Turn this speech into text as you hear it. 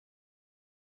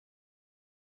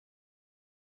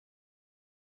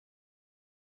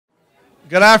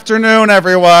Good afternoon,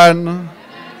 everyone.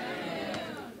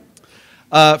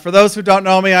 For those who don't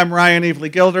know me, I'm Ryan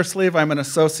Evely Gildersleeve. I'm an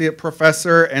associate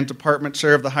professor and department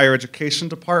chair of the higher education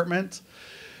department.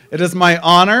 It is my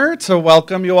honor to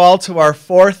welcome you all to our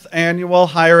 4th annual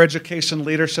Higher Education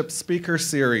Leadership Speaker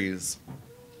Series.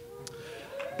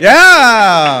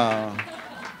 Yeah!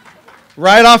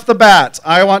 Right off the bat,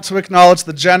 I want to acknowledge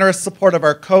the generous support of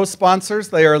our co-sponsors.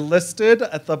 They are listed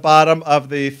at the bottom of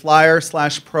the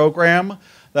flyer/program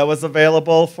that was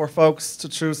available for folks to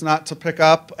choose not to pick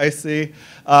up, I see,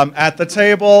 at the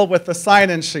table with the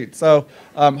sign-in sheet. So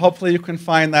hopefully you can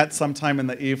find that sometime in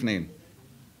the evening.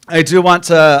 I do want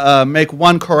to make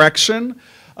one correction.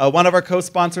 One of our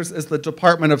co-sponsors is the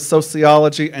Department of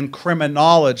Sociology and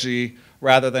Criminology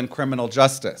rather than Criminal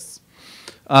Justice.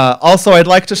 Also, I'd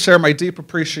like to share my deep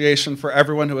appreciation for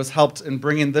everyone who has helped in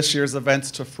bringing this year's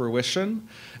events to fruition,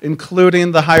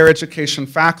 including the higher education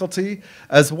faculty,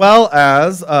 as well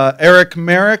as Eric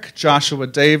Merrick, Joshua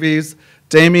Davies,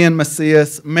 Damian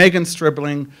Macias, Megan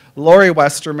Stribling, Lori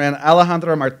Westerman,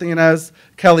 Alejandra Martinez,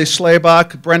 Kelly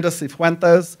Schlebach, Brenda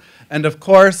Cifuentes, and of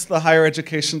course, the Higher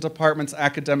Education Department's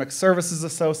Academic Services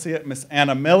Associate, Miss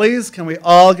Anna Millies. Can we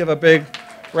all give a big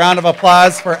round of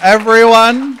applause for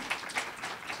everyone?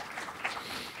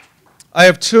 I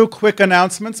have 2 quick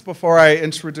announcements before I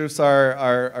introduce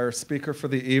our speaker for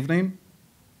the evening.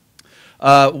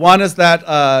 One is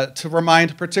that to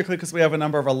remind, particularly because we have a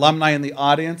number of alumni in the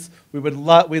audience, we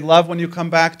love when you come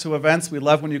back to events. We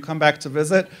love when you come back to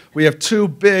visit. We have 2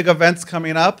 big events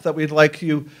coming up that we'd like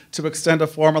you to extend a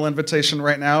formal invitation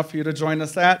right now for you to join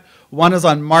us at. One is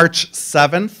on March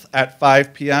 7th at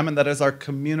 5 p.m., and that is our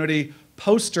community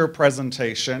poster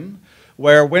presentation,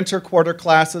 where winter quarter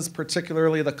classes,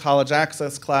 particularly the college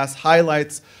access class,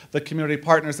 highlights the community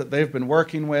partners that they've been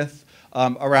working with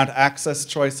around access,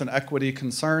 choice, and equity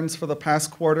concerns for the past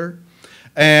quarter.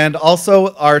 And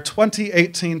also, our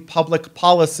 2018 Public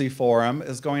Policy Forum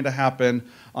is going to happen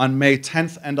on May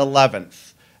 10th and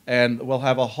 11th. And we'll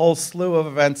have a whole slew of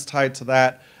events tied to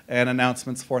that and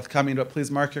announcements forthcoming, but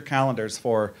please mark your calendars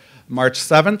for March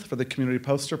 7th for the community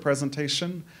poster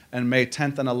presentation and May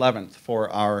 10th and 11th for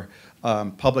our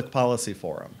Public Policy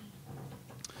Forum.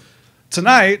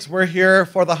 Tonight, we're here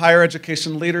for the Higher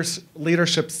Education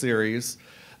Leadership Series.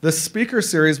 This speaker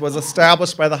series was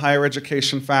established by the higher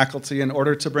education faculty in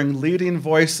order to bring leading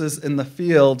voices in the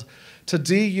field to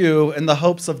DU in the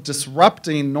hopes of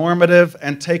disrupting normative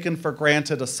and taken for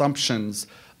granted assumptions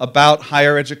about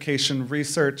higher education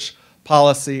research,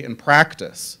 policy, and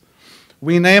practice.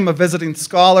 We name a visiting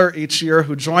scholar each year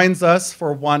who joins us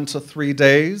for 1 to 3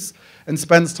 days and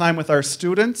spends time with our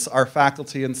students, our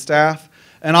faculty and staff,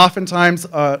 and oftentimes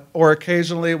or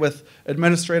occasionally with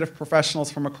administrative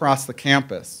professionals from across the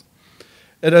campus.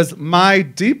 It is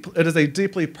a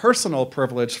deeply personal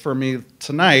privilege for me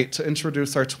tonight to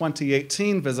introduce our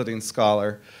 2018 visiting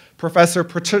scholar, Professor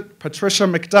Patricia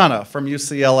McDonough from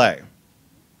UCLA.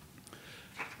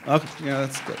 Okay, yeah,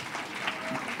 that's good.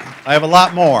 I have a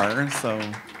lot more, so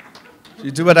if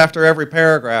you do it after every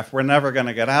paragraph, we're never going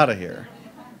to get out of here.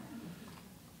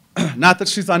 Not that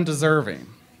she's undeserving.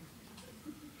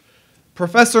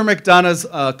 Professor McDonough's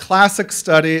classic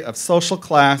study of social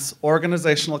class,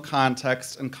 organizational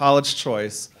context, and college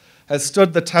choice has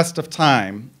stood the test of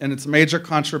time in its major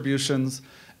contributions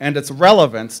and its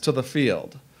relevance to the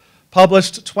field.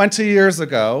 Published 20 years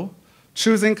ago,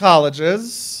 Choosing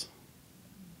Colleges,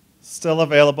 still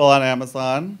available on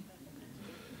Amazon,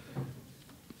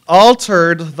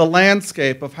 altered the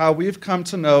landscape of how we've come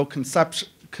to know and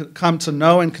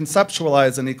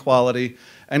conceptualize inequality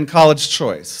and college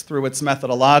choice through its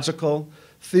methodological,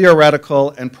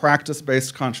 theoretical, and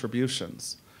practice-based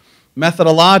contributions.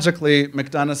 Methodologically,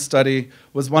 McDonough's study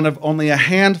was one of only a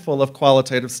handful of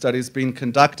qualitative studies being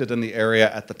conducted in the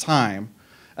area at the time,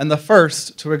 and the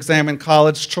first to examine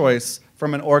college choice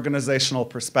from an organizational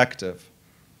perspective.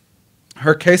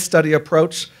 Her case study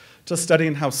approach to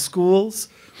studying how schools,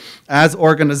 as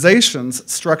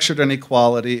organizations, structured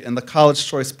inequality in the college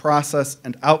choice process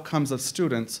and outcomes of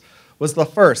students was the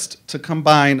first to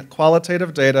combine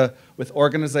qualitative data with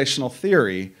organizational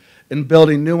theory in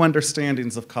building new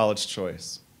understandings of college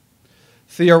choice.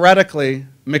 Theoretically,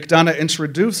 McDonough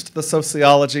introduced the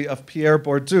sociology of Pierre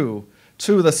Bourdieu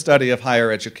to the study of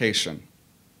higher education.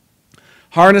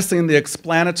 Harnessing the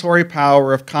explanatory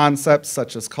power of concepts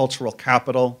such as cultural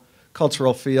capital,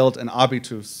 cultural field, and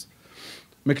habitus,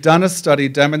 McDonough's study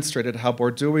demonstrated how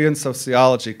Bourdieuian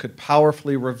sociology could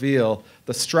powerfully reveal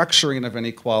the structuring of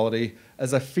inequality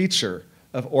as a feature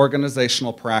of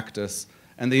organizational practice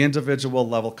and the individual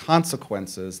level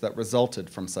consequences that resulted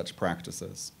from such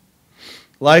practices.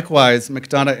 Likewise,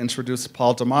 McDonough introduced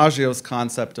Paul DiMaggio's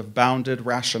concept of bounded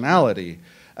rationality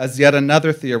as yet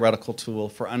another theoretical tool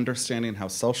for understanding how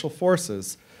social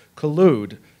forces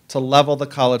collude to level the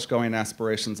college-going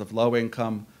aspirations of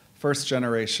low-income,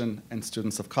 first-generation, and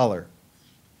students of color.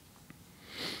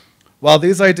 While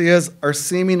these ideas are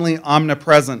seemingly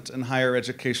omnipresent in higher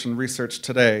education research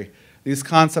today, these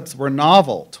concepts were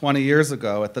novel 20 years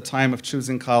ago at the time of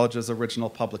Choosing College's original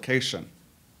publication.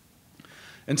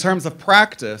 In terms of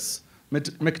practice,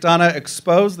 McDonough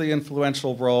exposed the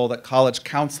influential role that college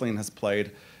counseling has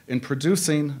played in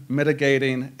producing,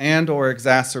 mitigating, and/or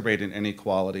exacerbating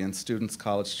inequality in students'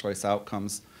 college choice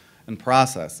outcomes and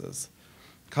processes.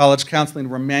 College counseling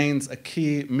remains a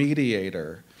key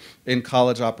mediator in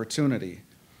college opportunity.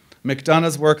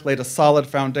 McDonough's work laid a solid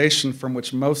foundation from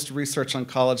which most research on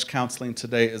college counseling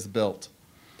today is built.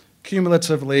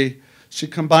 Cumulatively, she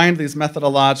combined these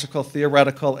methodological,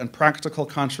 theoretical, and practical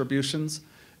contributions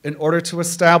in order to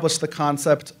establish the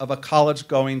concept of a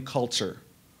college-going culture.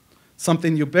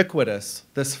 Something ubiquitous,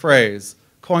 this phrase,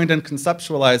 coined and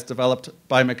conceptualized, developed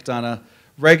by McDonough,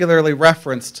 regularly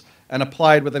referenced and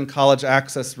applied within college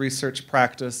access research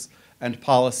practice and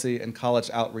policy and college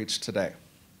outreach today.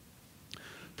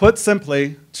 Put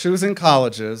simply, Choosing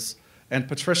Colleges and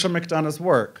Patricia McDonough's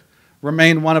work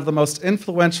remain one of the most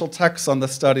influential texts on the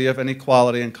study of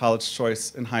inequality and college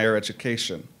choice in higher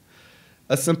education.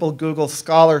 A simple Google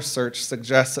Scholar search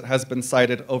suggests it has been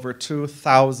cited over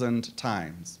 2,000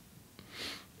 times.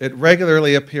 It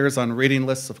regularly appears on reading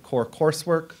lists of core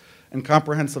coursework and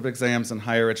comprehensive exams in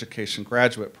higher education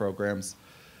graduate programs,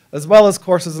 as well as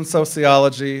courses in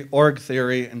sociology, org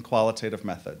theory, and qualitative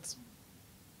methods.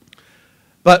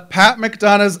 But Pat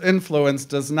McDonough's influence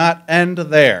does not end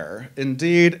there.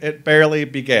 Indeed, it barely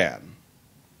began.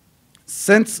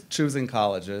 Since Choosing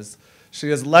Colleges, she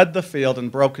has led the field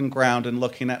and broken ground in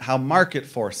looking at how market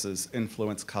forces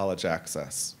influence college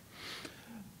access,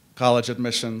 college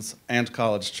admissions, and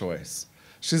college choice.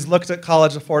 She's looked at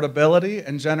college affordability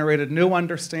and generated new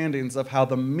understandings of how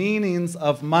the meanings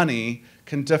of money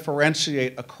can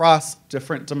differentiate across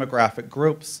different demographic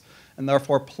groups and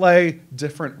therefore play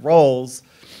different roles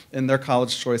in their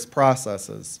college choice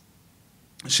processes.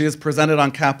 She is presented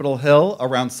on Capitol Hill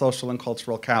around social and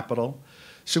cultural capital.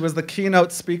 She was the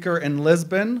keynote speaker in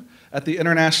Lisbon at the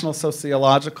International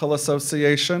Sociological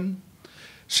Association.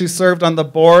 She served on the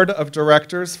board of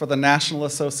directors for the National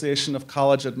Association of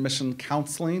College Admission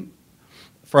Counseling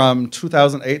from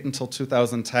 2008 until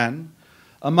 2010.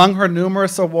 Among her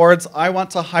numerous awards, I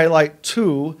want to highlight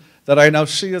two that I know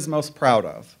she is most proud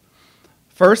of.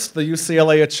 First, the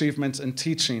UCLA Achievement in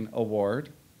Teaching Award.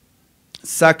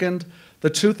 Second, the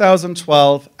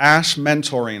 2012 ASH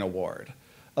Mentoring Award.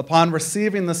 Upon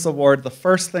receiving this award, the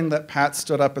first thing that Pat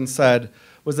stood up and said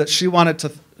was that she wanted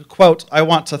to, quote, "I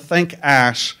want to thank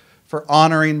ASH for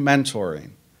honoring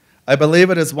mentoring. I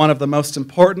believe it is one of the most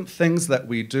important things that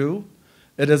we do.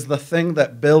 It is the thing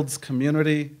that builds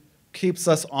community, keeps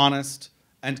us honest,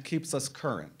 and keeps us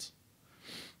current."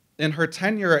 In her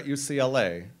tenure at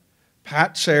UCLA,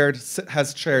 Pat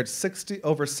has chaired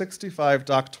over 65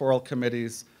 doctoral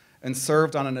committees and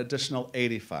served on an additional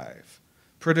 85,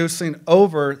 producing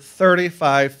over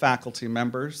 35 faculty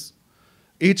members,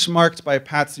 each marked by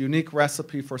Pat's unique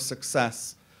recipe for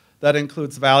success that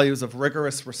includes values of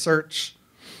rigorous research,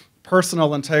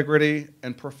 personal integrity,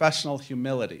 and professional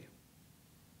humility.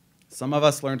 Some of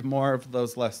us learned more of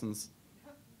those lessons,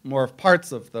 more of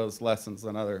parts of those lessons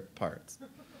than other parts.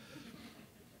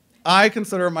 I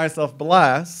consider myself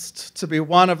blessed to be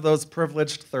one of those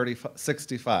privileged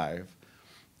 65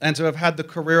 and to have had the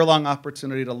career-long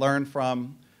opportunity to learn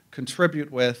from,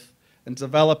 contribute with, and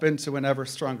develop into an ever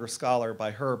stronger scholar by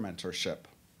her mentorship.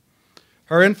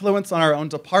 Her influence on our own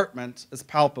department is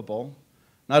palpable.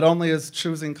 Not only is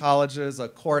Choosing Colleges a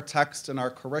core text in our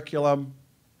curriculum,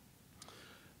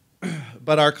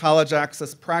 but our college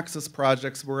access praxis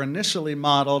projects were initially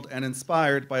modeled and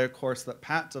inspired by a course that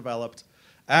Pat developed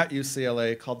at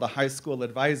UCLA called the High School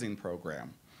Advising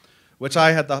Program, which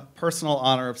I had the personal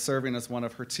honor of serving as one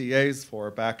of her TAs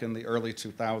for back in the early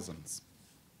 2000s.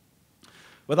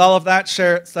 With all of that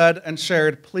said and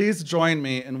shared, please join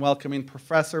me in welcoming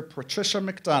Professor Patricia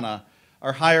McDonough,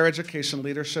 our Higher Education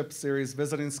Leadership Series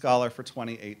Visiting Scholar for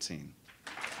 2018.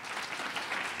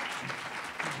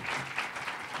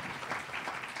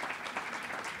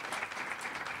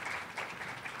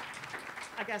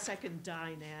 I guess I can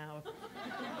die now.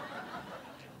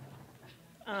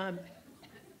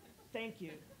 Thank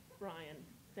you, Brian.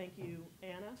 Thank you,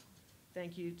 Anna.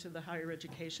 Thank you to the higher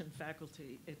education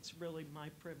faculty. It's really my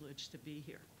privilege to be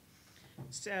here.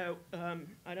 So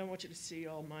I don't want you to see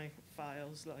all my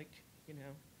files like, you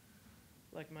know,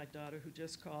 like my daughter who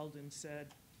just called and said,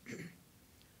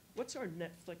 what's our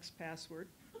Netflix password?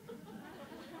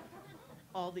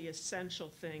 All the essential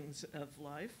things of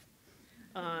life.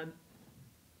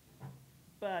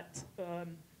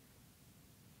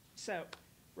 So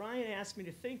Ryan asked me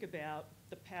to think about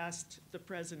the past, the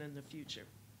present, and the future.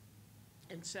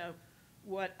 And so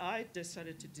what I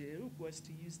decided to do was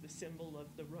to use the symbol of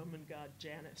the Roman god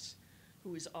Janus,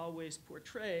 who is always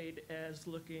portrayed as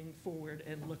looking forward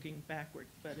and looking backward,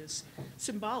 but is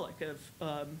symbolic of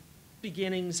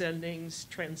beginnings, endings,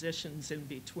 transitions in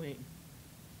between.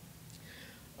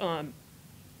 Ryan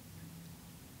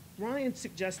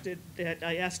suggested that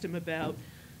I asked him about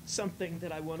something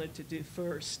that I wanted to do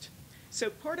first.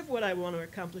 So part of what I want to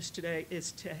accomplish today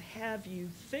is to have you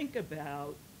think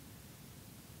about,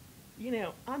 you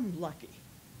know, I'm lucky,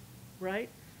 right?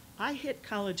 I hit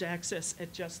college access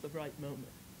at just the right moment.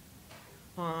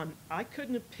 I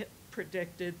couldn't have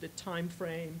predicted the time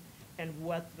frame and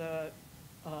what the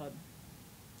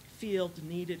field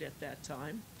needed at that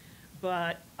time,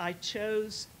 but I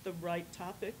chose the right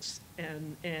topics,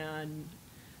 and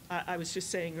I was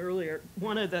just saying earlier,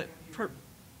 one of the,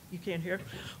 you can't hear?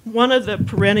 One of the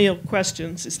perennial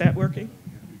questions, is that working?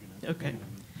 Okay.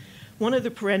 One of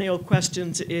the perennial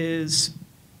questions is,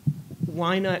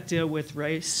 why not deal with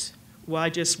race? Why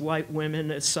just white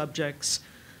women as subjects?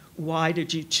 Why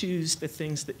did you choose the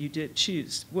things that you did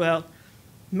choose? Well,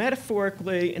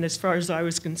 metaphorically, and as far as I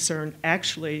was concerned,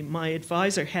 actually, my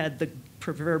advisor had the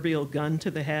proverbial gun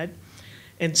to the head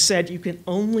and said, you can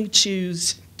only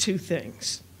choose two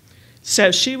things.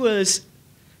 So she was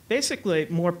basically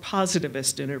more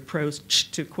positivist in her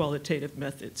approach to qualitative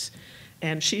methods.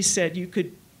 And she said you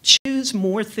could choose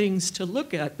more things to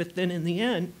look at, but then in the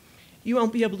end, you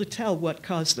won't be able to tell what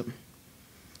caused them.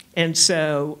 And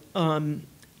so,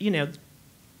 you know,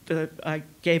 I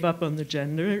gave up on the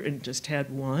gender and just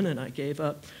had one, and I gave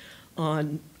up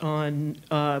on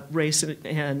race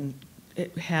and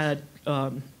it had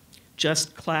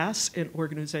just class and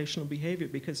organizational behavior,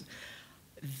 because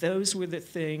those were the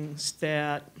things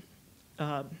that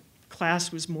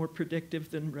class was more predictive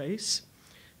than race,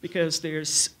 because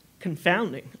there's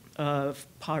confounding of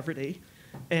poverty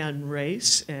and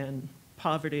race and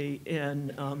poverty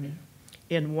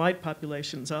in white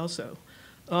populations also.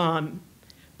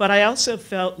 But I also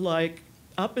felt like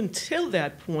up until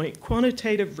that point,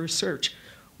 quantitative research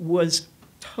was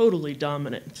totally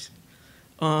dominant.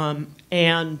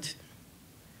 And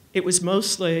it was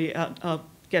mostly, I'll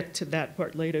get to that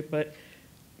part later, but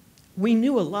we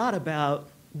knew a lot about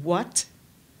what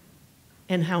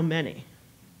and how many.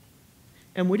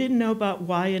 And we didn't know about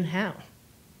why and how.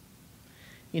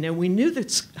 You know, we knew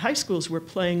that high schools were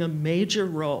playing a major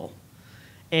role.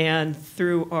 And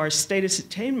through our status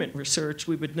attainment research,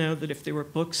 we would know that if there were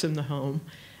books in the home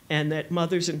and that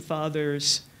mothers and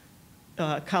fathers'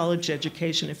 college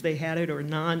education, if they had it, or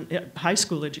non-high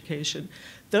school education,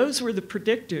 those were the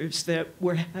predictors that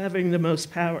were having the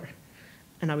most power.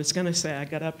 And I was going to say I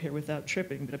got up here without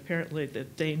tripping, but apparently the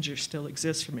danger still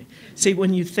exists for me. See,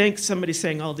 when you think somebody's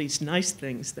saying all these nice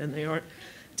things, then they aren't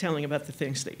telling about the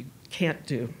things that you can't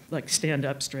do, like stand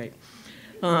up straight.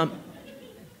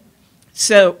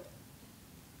 So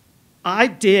I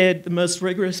did the most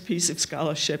rigorous piece of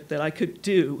scholarship that I could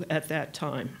do at that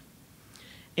time.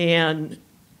 And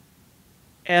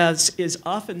as is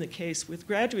often the case with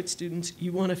graduate students,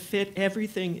 you want to fit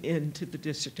everything into the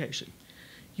dissertation.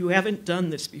 You haven't done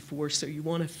this before, so you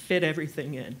want to fit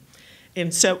everything in.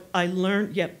 And so I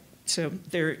learned, so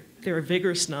there are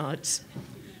vigorous nods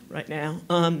right now.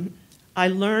 I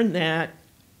learned that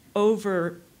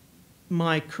over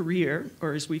my career,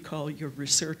 or as we call your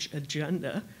research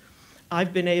agenda,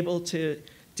 I've been able to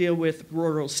deal with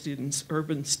rural students,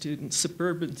 urban students,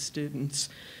 suburban students,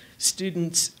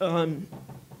 students who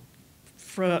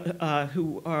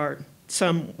are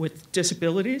some with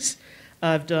disabilities.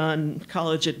 I've done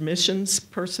college admissions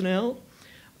personnel.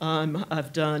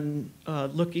 I've done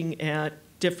looking at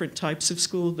different types of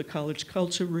school, the college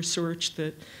culture research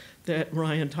that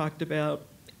Ryan talked about,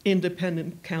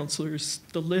 independent counselors.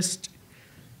 The list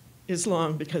is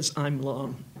long because I'm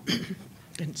long.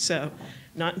 And so,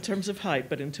 not in terms of height,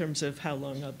 but in terms of how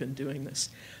long I've been doing this.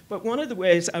 But one of the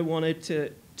ways I wanted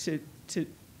to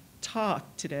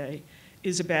talk today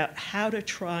is about how to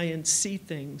try and see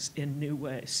things in new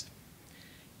ways.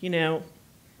 You know,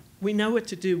 we know what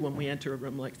to do when we enter a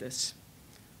room like this.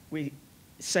 We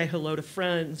say hello to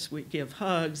friends, we give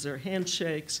hugs or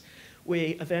handshakes,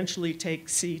 we eventually take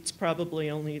seats, probably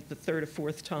only the third or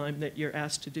fourth time that you're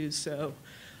asked to do so.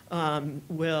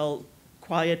 We'll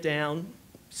quiet down,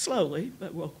 slowly,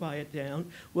 but we'll quiet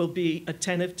down. We'll be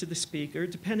attentive to the speaker,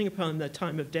 depending upon the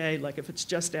time of day. Like if it's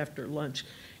just after lunch,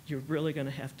 you're really going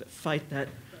to have to fight that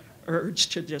urge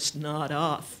to just nod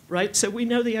off, right? So we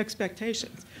know the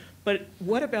expectations. But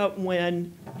what about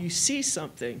when you see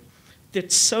something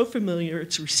that's so familiar,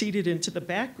 it's receded into the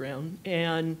background,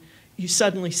 and you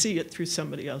suddenly see it through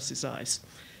somebody else's eyes?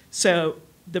 So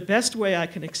the best way I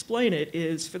can explain it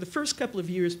is, for the first couple of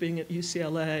years being at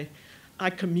UCLA, I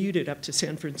commuted up to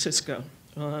San Francisco.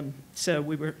 So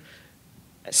we were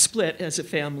split as a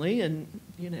family, and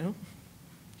you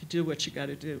do what you got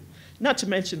to do. Not to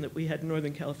mention that we had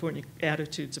Northern California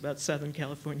attitudes about Southern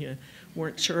California,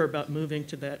 weren't sure about moving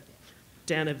to that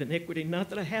den of iniquity. Not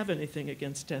that I have anything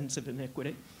against dens of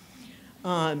iniquity.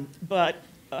 But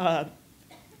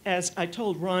as I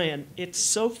told Ryan, it's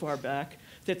so far back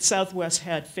that Southwest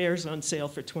had fares on sale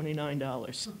for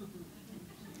 $29.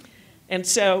 And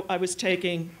so I was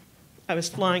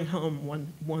flying home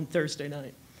one Thursday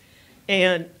night,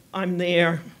 and I'm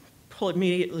there,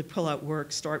 immediately pull out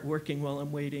work, start working while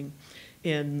I'm waiting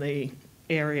in the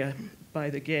area by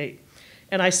the gate.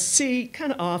 And I see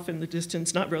kind of off in the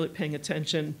distance, not really paying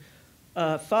attention,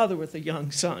 a father with a young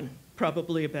son,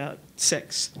 probably about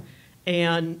 6.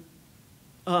 And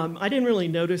I didn't really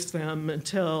notice them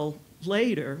until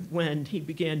later when he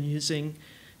began using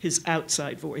his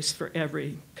outside voice for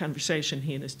every conversation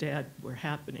he and his dad were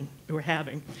having.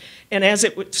 And as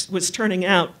it was turning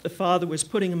out, the father was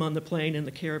putting him on the plane in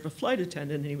the care of a flight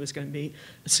attendant, and he was going to meet,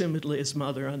 assumedly, his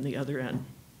mother on the other end.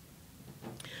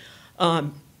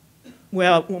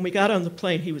 Well, when we got on the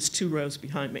plane, he was 2 rows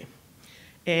behind me.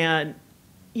 And,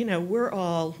 we're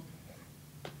all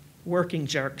working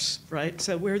jerks, right?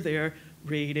 So we're there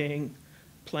reading,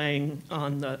 playing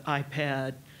on the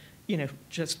iPad,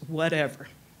 just whatever.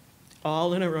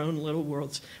 All in our own little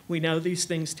worlds. We know these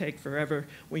things take forever.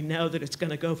 We know that it's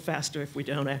going to go faster if we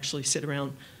don't actually sit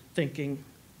around thinking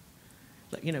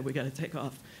that, we got to take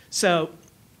off. So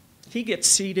he gets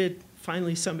seated.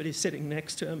 Finally, somebody's sitting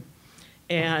next to him,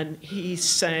 and he's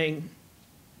saying,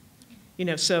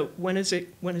 so when is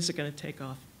it going to take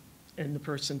off? And the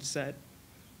person said,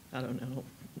 I don't know.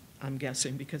 I'm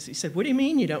guessing, because he said, what do you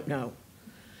mean you don't know?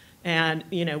 And,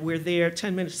 we're there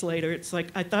 10 minutes later. It's like,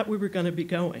 I thought we were going to be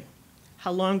going.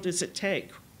 How long does it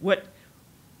take? What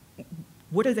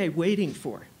are they waiting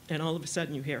for? And all of a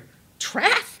sudden you hear,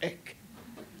 traffic?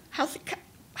 How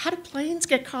do planes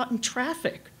get caught in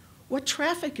traffic? What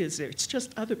traffic is there? It's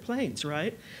just other planes,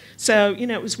 right? So,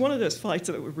 it was one of those flights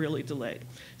that were really delayed.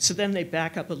 So then they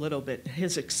back up a little bit.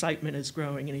 His excitement is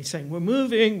growing, and he's saying, we're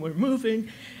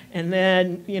moving. And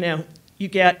then, you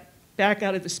get back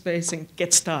out of the space and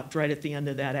get stopped right at the end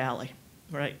of that alley,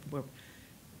 right?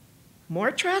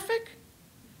 More traffic?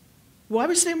 Why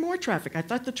was there more traffic? I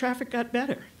thought the traffic got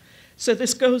better. So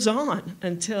this goes on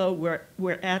until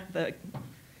we're at the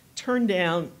turn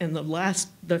down and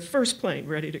the first plane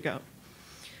ready to go.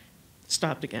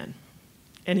 Stopped again.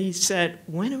 And he said,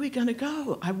 when are we going to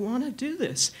go? I want to do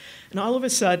this. And all of a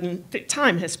sudden, the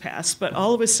time has passed, but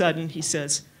all of a sudden he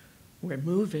says, we're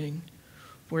moving,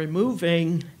 we're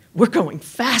going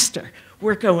faster,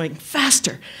 we're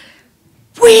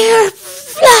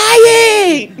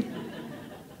flying!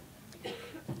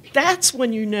 That's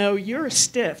when you're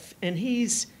stiff and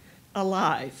he's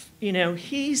alive.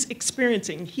 He's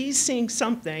experiencing, he's seeing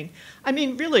something. I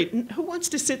mean, really, who wants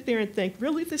to sit there and think,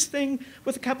 really, this thing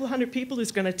with a couple of hundred people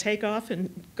is going to take off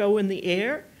and go in the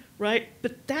air, right?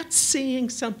 But that's seeing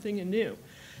something anew.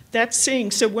 That's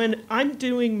seeing, so when I'm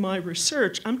doing my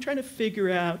research, I'm trying to figure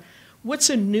out what's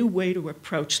a new way to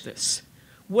approach this?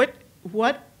 What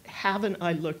haven't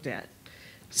I looked at?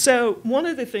 So one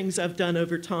of the things I've done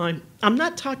over time, I'm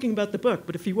not talking about the book,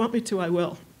 but if you want me to, I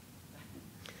will,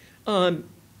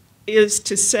 is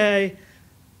to say,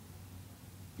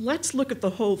 let's look at the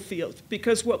whole field.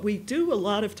 Because what we do a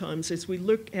lot of times is we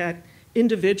look at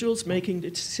individuals making the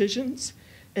decisions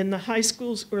in the high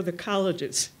schools or the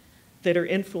colleges that are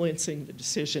influencing the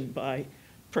decision by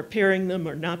preparing them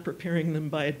or not preparing them,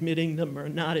 by admitting them or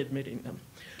not admitting them.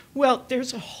 Well,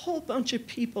 there's a whole bunch of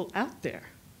people out there,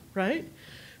 right?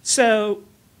 So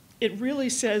it really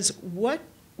says, what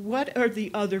are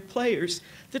the other players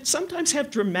that sometimes have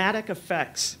dramatic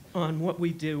effects on what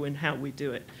we do and how we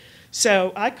do it?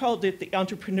 So I called it the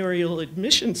entrepreneurial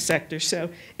admissions sector. So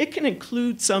it can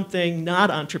include something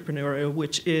not entrepreneurial,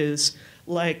 which is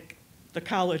like the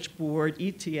College Board,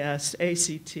 ETS,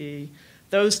 ACT,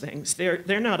 those things.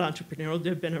 They're not entrepreneurial.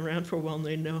 They've been around for a while, and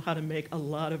they know how to make a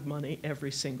lot of money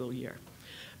every single year.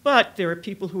 But there are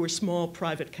people who are small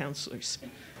private counselors.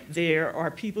 There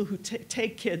are people who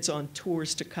take kids on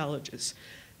tours to colleges.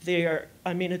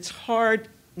 It's hard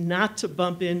not to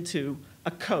bump into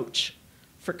a coach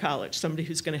for college, somebody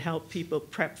who's going to help people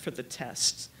prep for the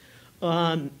tests.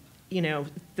 You know,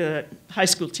 the high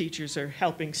school teachers are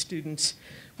helping students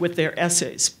with their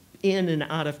essays in and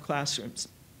out of classrooms.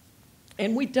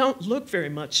 And we don't look very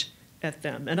much at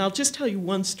them. And I'll just tell you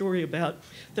one story about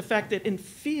the fact that in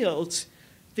fields,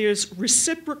 there's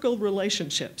reciprocal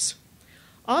relationships.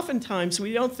 Oftentimes,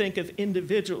 we don't think of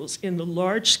individuals in the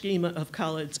large schema of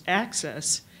college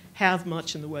access have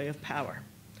much in the way of power.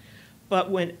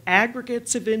 But when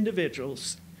aggregates of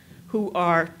individuals who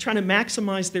are trying to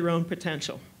maximize their own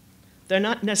potential, they're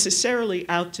not necessarily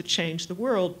out to change the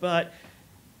world, but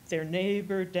their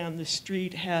neighbor down the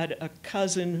street had a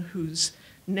cousin whose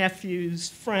nephew's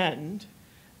friend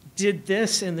did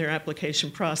this in their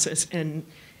application process, and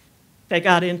they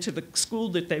got into the school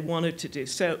that they wanted to do.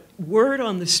 So word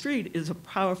on the street is a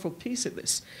powerful piece of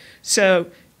this. So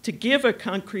to give a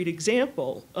concrete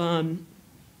example,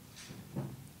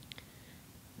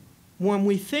 when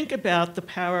we think about the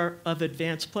power of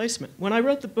advanced placement, when I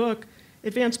wrote the book,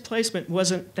 advanced placement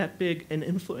wasn't that big an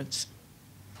influence.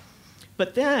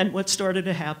 But then what started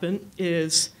to happen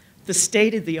is the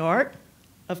state of the art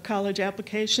of college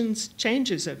applications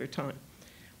changes over time.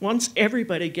 Once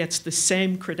everybody gets the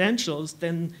same credentials,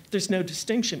 then there's no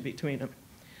distinction between them.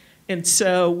 And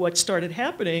so what started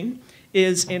happening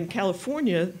is in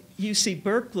California, UC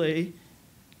Berkeley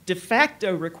de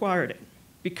facto required it.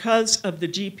 Because of the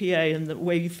GPA and the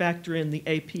way you factor in the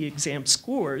AP exam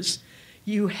scores,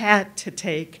 you had to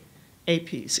take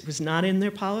APs. It was not in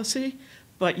their policy,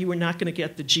 but you were not going to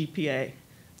get the GPA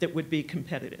that would be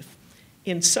competitive.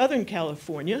 In Southern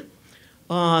California,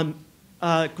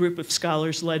 a group of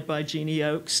scholars led by Jeannie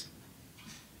Oakes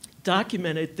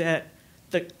documented that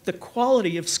the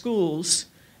quality of schools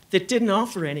that didn't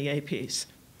offer any APs.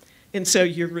 And so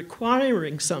you're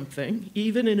requiring something,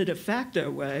 even in a de facto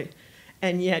way,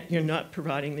 and yet you're not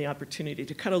providing the opportunity.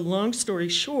 To cut a long story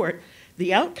short,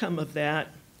 the outcome of that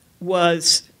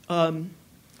was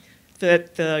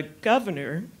that the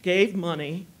governor gave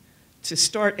money to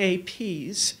start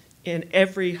APs in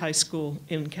every high school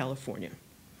in California.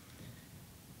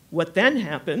 What then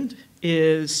happened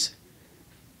is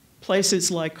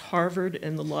places like Harvard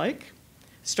and the like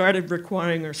started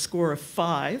requiring a score of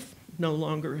 5, no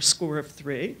longer a score of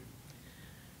 3.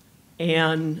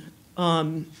 And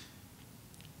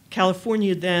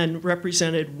California then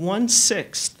represented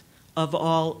 1/6 of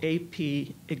all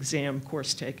AP exam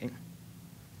course taking.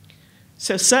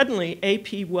 So suddenly,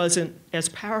 AP wasn't as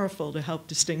powerful to help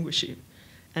distinguish you.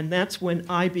 And that's when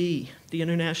IB, the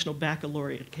International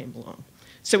Baccalaureate, came along.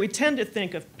 So we tend to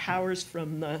think of powers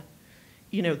from the,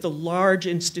 the large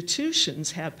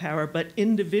institutions have power, but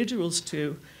individuals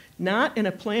too, not in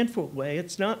a planful way.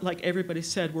 It's not like everybody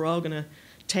said we're all going to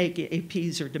take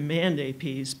APs or demand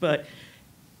APs, but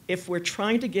if we're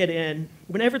trying to get in,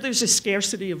 whenever there's a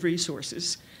scarcity of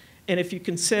resources, and if you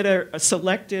consider a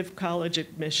selective college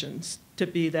admissions to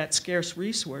be that scarce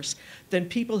resource, then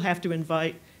people have to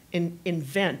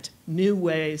invent new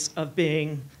ways of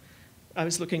being. I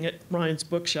was looking at Ryan's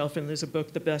bookshelf, and there's a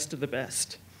book, The Best of the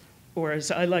Best, or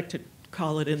as I like to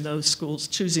call it in those schools,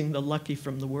 choosing the lucky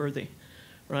from the worthy,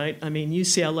 right? I mean,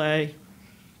 UCLA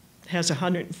has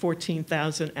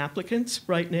 114,000 applicants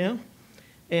right now,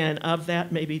 and of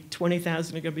that, maybe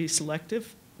 20,000 are going to be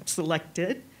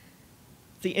selected.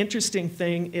 The interesting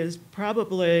thing is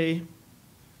probably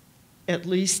at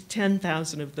least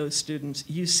 10,000 of those students,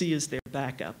 UC is their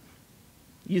backup.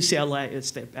 UCLA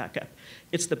is their backup.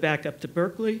 It's the backup to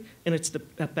Berkeley, and it's the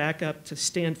backup to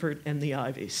Stanford and the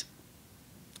Ivies.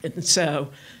 And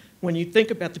so when you think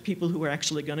about the people who are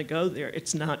actually going to go there,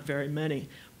 it's not very many.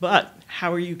 But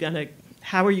how are you going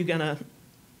to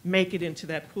make it into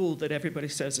that pool that everybody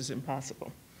says is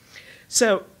impossible?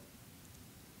 So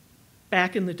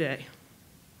back in the day,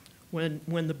 when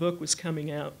the book was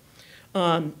coming out,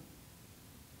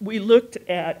 we looked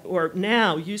at, or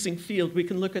now using field, we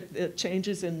can look at the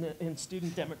changes in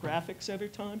student demographics over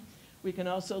time. We can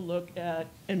also look at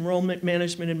enrollment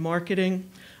management and marketing,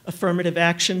 affirmative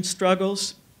action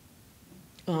struggles,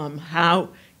 how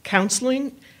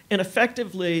counseling, and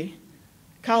effectively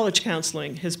college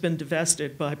counseling has been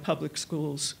divested by public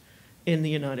schools in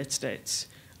the United States.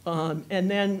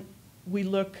 And then we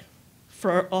look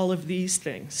for all of these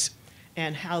things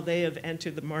and how they have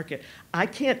entered the market. I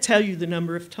can't tell you the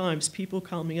number of times people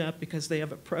call me up because they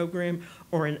have a program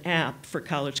or an app for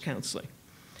college counseling.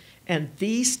 And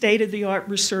the state-of-the-art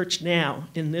research now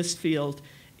in this field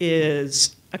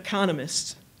is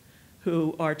economists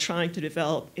who are trying to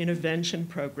develop intervention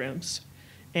programs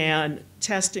and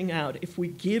testing out. If we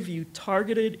give you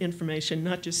targeted information,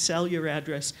 not just sell your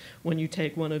address when you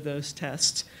take one of those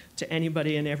tests to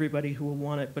anybody and everybody who will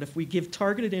want it, but if we give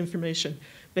targeted information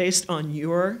based on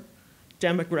your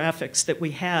demographics that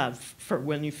we have for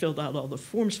when you filled out all the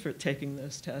forms for taking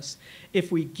those tests,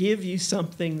 if we give you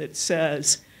something that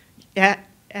says,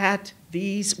 at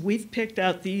these, we've picked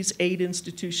out these 8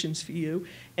 institutions for you,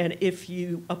 and if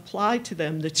you apply to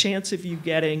them, the chance of you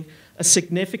getting a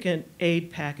significant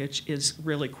aid package is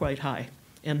really quite high,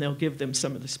 and they'll give them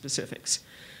some of the specifics.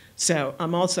 So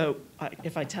I'm also,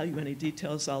 if I tell you any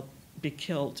details, I'll be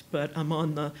killed, but I'm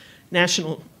on the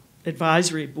National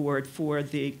Advisory Board for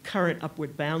the current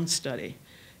Upward Bound study,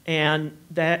 and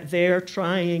that they're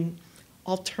trying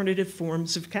alternative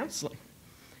forms of counseling.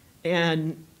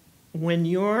 And when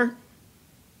you're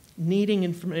needing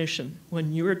information,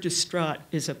 when you're distraught,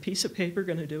 is a piece of paper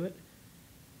going to do it?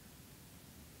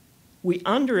 We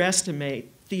underestimate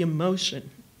the emotion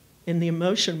and the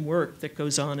emotion work that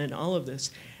goes on in all of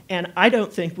this. And I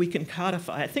don't think we can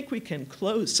codify. I think we can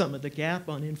close some of the gap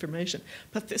on information,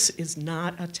 but this is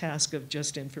not a task of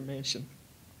just information.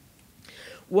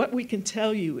 What we can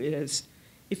tell you is,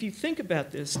 if you think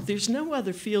about this, there's no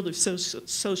other field of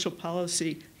social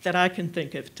policy that I can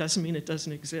think of, doesn't mean it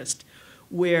doesn't exist,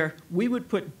 where we would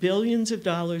put billions of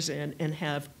dollars in and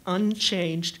have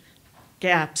unchanged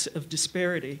gaps of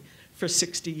disparity for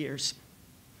 60 years.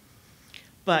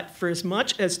 But for as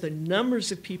much as the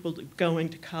numbers of people going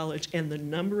to college and the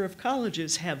number of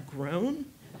colleges have grown,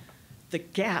 the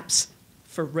gaps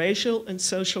for racial and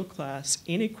social class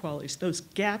inequalities, those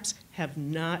gaps have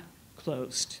not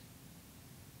closed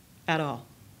at all.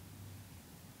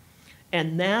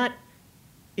 And that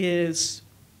is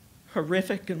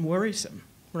horrific and worrisome,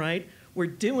 right? We're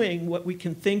doing what we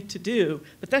can think to do,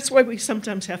 but that's why we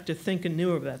sometimes have to think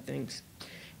anew about things.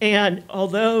 And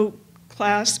although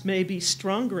class may be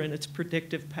stronger in its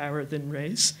predictive power than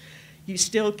race, you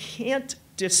still can't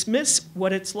dismiss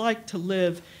what it's like to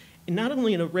live not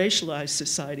only in a racialized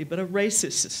society, but a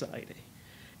racist society.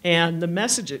 And the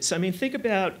messages, I mean, think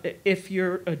about if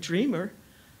you're a dreamer,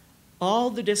 all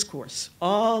the discourse,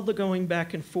 all the going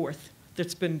back and forth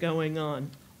that's been going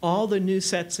on, all the new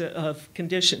sets of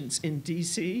conditions in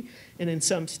DC and in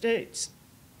some states.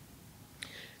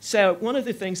 So one of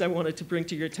the things I wanted to bring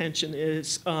to your attention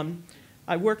is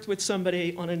I worked with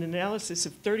somebody on an analysis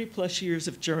of 30-plus years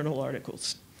of journal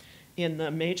articles in the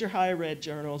major higher ed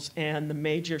journals and the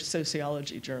major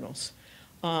sociology journals.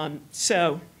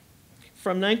 So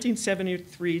from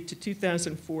 1973 to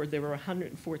 2004, there were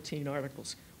 114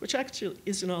 articles, which actually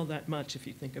isn't all that much if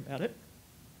you think about it.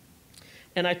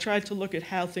 And I tried to look at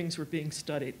how things were being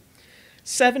studied.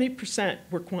 70%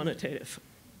 were quantitative.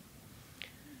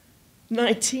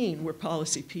 19 were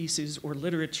policy pieces or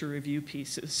literature review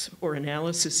pieces or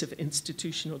analysis of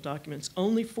institutional documents.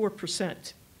 Only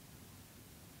 4%,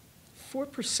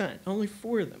 only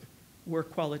 4 of them were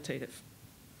qualitative.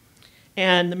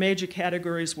 And the major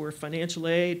categories were financial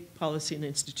aid, policy and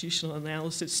institutional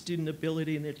analysis, student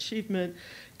ability and achievement,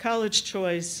 college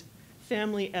choice,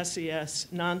 family SES,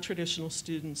 non-traditional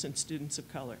students, and students of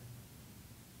color.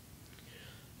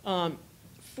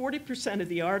 40% of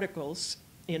the articles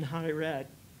in higher ed,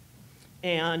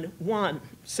 and 1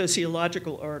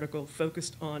 sociological article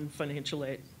focused on financial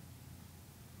aid,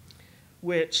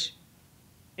 which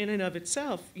in and of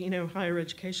itself, you know, higher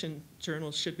education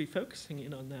journals should be focusing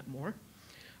in on that more.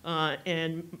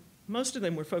 And most of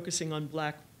them were focusing on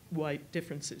black-white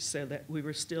differences so that we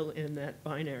were still in that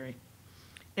binary.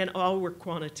 And all were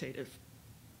quantitative.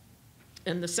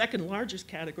 And the second largest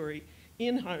category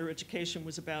in higher education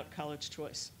was about college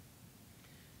choice.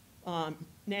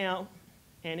 Now,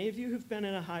 any of you who've been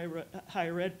in a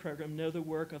higher ed program know the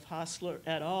work of Hostler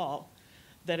et al.,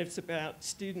 that it's about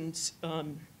students'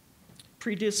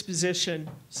 predisposition,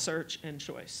 search, and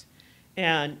choice.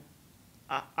 And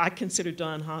I consider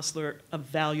Don Hostler a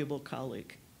valuable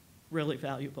colleague, really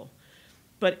valuable.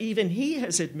 But even he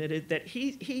has admitted that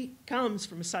he comes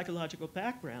from a psychological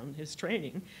background, his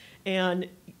training, and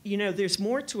you know, there's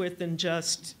more to it than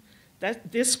just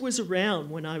that. This was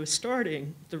around when I was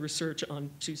starting the research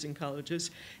on choosing colleges,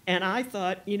 and I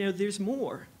thought, you know, there's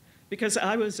more, because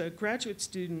I was a graduate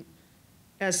student.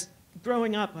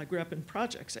 Growing up, I grew up in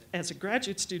projects. As a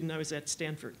graduate student, I was at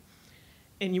Stanford.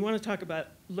 And you want to talk about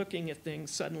looking at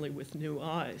things suddenly with new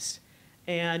eyes.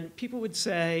 And people would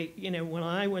say, you know, when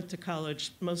I went to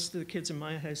college, most of the kids in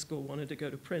my high school wanted to go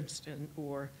to Princeton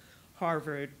or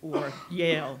Harvard or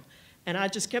Yale. And I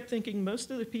just kept thinking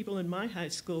most of the people in my high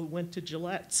school went to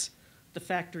Gillette's, the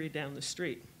factory down the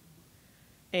street.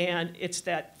 And it's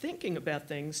that thinking about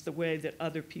things the way that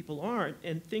other people aren't,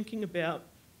 and thinking about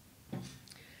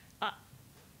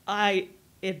I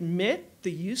admit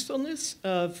the usefulness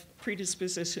of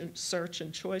predisposition, search,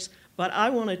 and choice, but I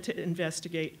wanted to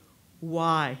investigate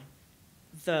why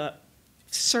the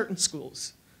certain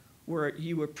schools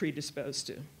you were predisposed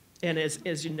to. And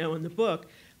as you know in the book,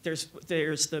 there's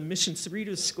the Mission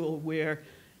Cerritos School where,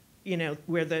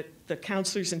 where the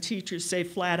counselors and teachers say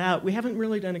flat out, we haven't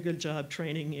really done a good job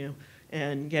training you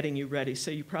and getting you ready,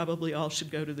 so you probably all should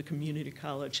go to the community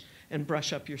college and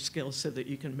brush up your skills so that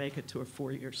you can make it to a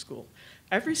four-year school.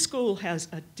 Every school has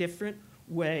a different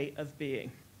way of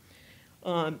being.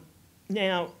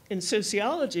 Now, in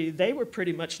sociology, they were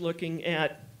pretty much looking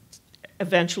at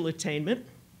eventual attainment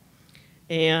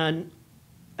and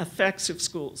effects of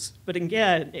schools. But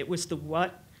again, it was the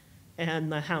what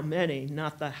and the how many,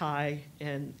 not the how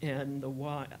and the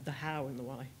why, the how and the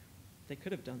why. They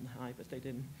could have done the how, but they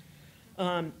didn't.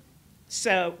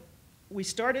 So we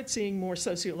started seeing more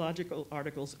sociological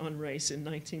articles on race in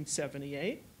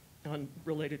 1978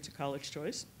 related to college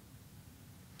choice.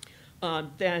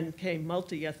 Then came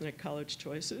multi-ethnic college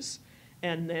choices.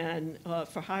 And then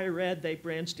for higher ed, they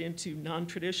branched into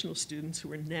non-traditional students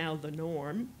who are now the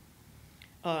norm.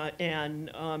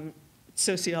 And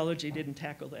sociology didn't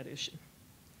tackle that issue.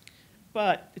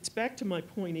 But it's back to my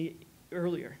point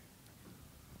earlier.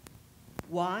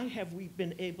 Why have we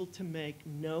been able to make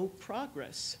no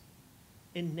progress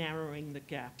in narrowing the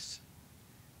gaps?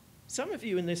 Some of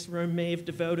you in this room may have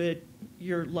devoted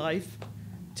your life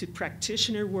to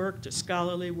practitioner work, to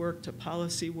scholarly work, to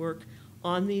policy work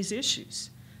on these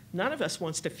issues. None of us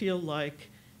wants to feel like,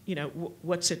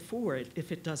 what's it for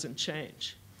if it doesn't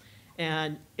change?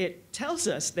 And it tells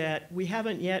us that we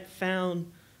haven't yet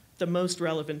found the most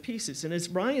relevant pieces. And as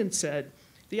Ryan said,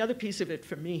 the other piece of it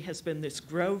for me has been this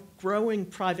growing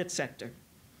private sector.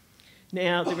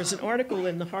 Now, there was an article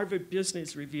in the Harvard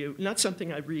Business Review, not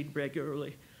something I read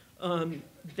regularly,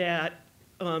 that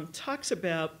talks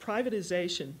about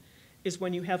privatization is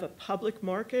when you have a public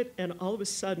market and all of a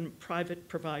sudden private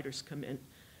providers come in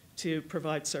to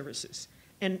provide services.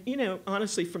 And,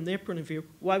 honestly, from their point of view,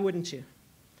 why wouldn't you?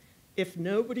 If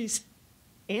nobody's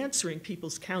answering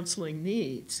people's counseling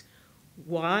needs,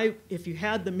 why, if you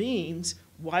had the means,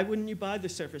 why wouldn't you buy the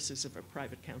services of our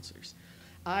private counselors?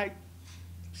 A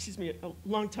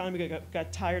long time ago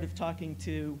got tired of talking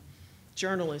to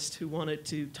journalists who wanted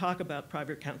to talk about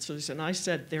private counselors, and I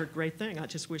said, they're a great thing. I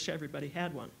just wish everybody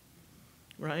had one,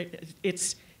 right?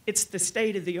 It's the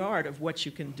state of the art of what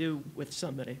you can do with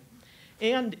somebody.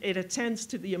 And it attends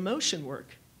to the emotion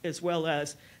work as well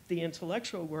as the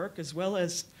intellectual work, as well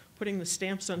as putting the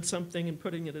stamps on something and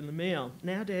putting it in the mail.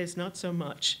 Nowadays, not so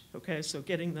much, okay? So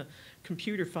getting the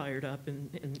computer fired up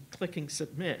and clicking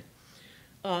submit.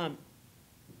 But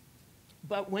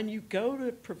when you go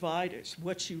to providers,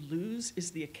 what you lose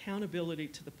is the accountability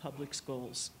to the public's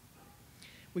goals.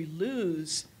 We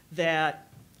lose the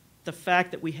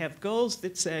fact that we have goals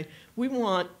that say, we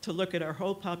want to look at our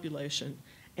whole population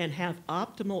and have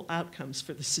optimal outcomes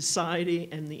for the society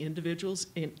and the individuals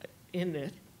in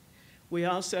it. We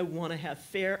also want to have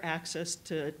fair access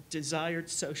to desired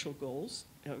social goals,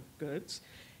 goods,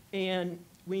 and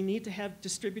we need to have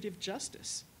distributive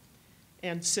justice.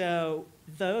 And so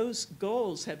those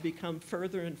goals have become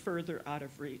further and further out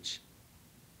of reach.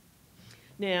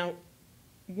 Now,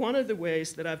 one of the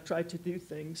ways that I've tried to do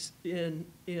things in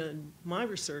my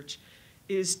research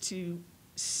is to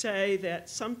say that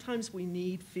sometimes we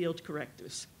need field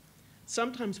correctives.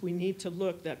 Sometimes we need to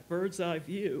look that bird's eye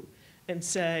view and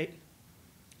say,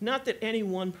 not that any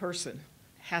one person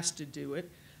has to do it,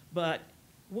 but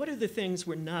what are the things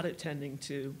we're not attending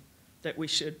to that we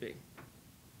should be?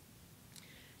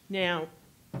 Now,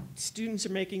 students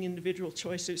are making individual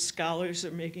choices, scholars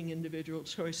are making individual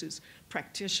choices,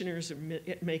 practitioners are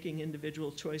making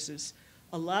individual choices.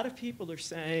 A lot of people are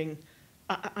saying,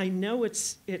 I know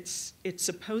it's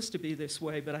supposed to be this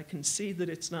way, but I can see that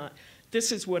it's not.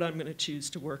 This is what I'm going to choose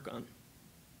to work on.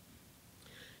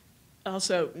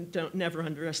 Also, never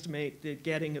underestimate the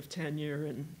getting of tenure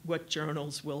and what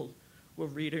journals will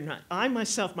read or not. I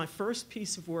myself, my first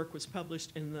piece of work was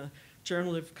published in the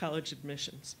Journal of College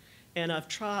Admissions. And I've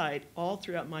tried all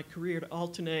throughout my career to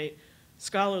alternate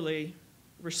scholarly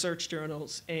research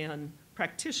journals and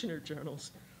practitioner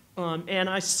journals. And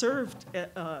I served,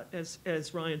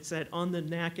 as Ryan said, on the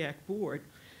NACAC board.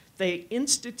 They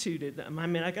instituted them. I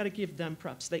mean, I got to give them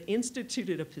props. They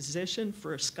instituted a position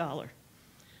for a scholar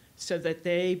so that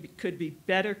they could be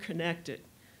better connected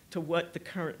to what the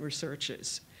current research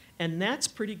is. And that's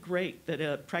pretty great that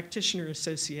a practitioner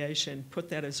association put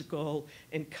that as a goal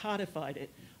and codified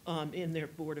it in their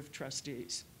board of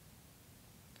trustees.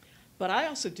 But I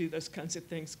also do those kinds of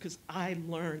things because I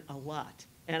learn a lot.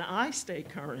 and I stay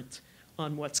current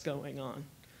on what's going on.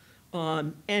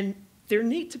 And there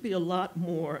need to be a lot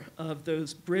more of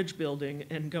those bridge building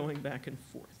and going back and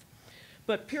forth.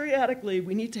 But periodically,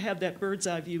 we need to have that bird's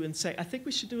eye view and say, I think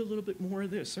we should do a little bit more of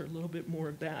this or a little bit more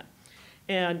of that.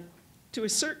 And to a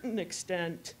certain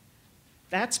extent,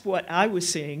 that's what I was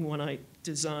seeing when I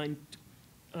designed,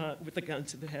 with a gun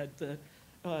to the head,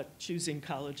 choosing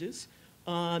colleges.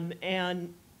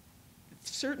 And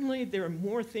certainly, there are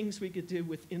more things we could do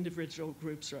with individual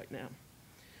groups right now.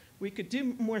 We could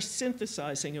do more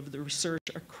synthesizing of the research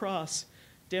across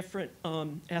different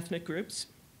ethnic groups,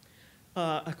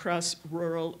 across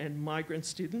rural and migrant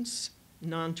students,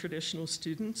 non-traditional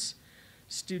students,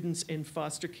 students in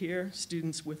foster care,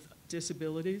 students with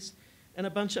disabilities, and a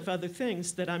bunch of other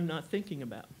things that I'm not thinking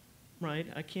about, right?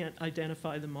 I can't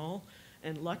identify them all,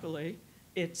 and luckily,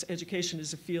 education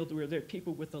is a field where there are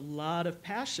people with a lot of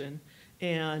passion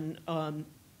and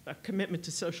a commitment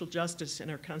to social justice and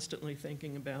are constantly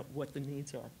thinking about what the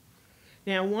needs are.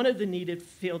 Now, one of the needed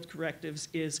field correctives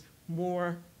is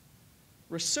more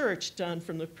research done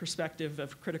from the perspective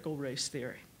of critical race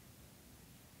theory.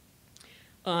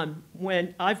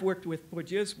 When I've worked with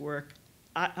Bourdieu's work,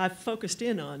 I've focused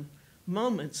in on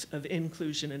moments of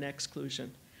inclusion and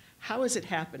exclusion. How is it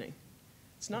happening?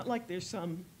 It's not like there's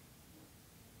some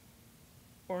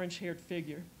orange-haired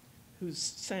figure who's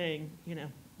saying, you know,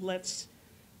 let's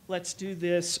do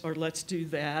this or let's do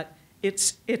that.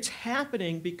 It's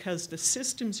happening because the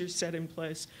systems are set in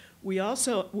place. We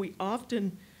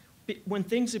often, when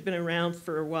things have been around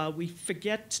for a while, we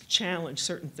forget to challenge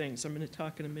certain things. I'm going to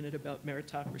talk in a minute about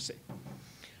meritocracy.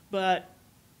 But,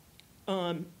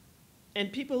 and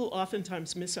people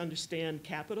oftentimes misunderstand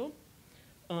capital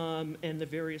and the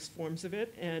various forms of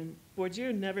it. And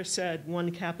Bourdieu never said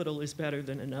one capital is better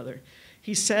than another.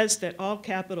 He says that all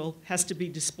capital has to be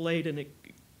displayed in a,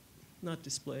 not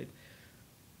displayed,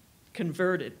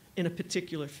 converted in a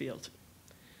particular field.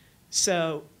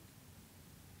 So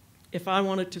if I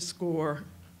wanted to score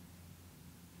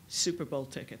Super Bowl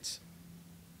tickets,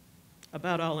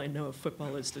 about all I know of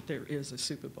football is that there is a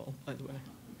Super Bowl, by the way.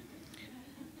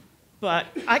 But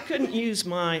I couldn't use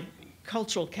my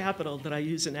cultural capital that I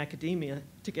use in academia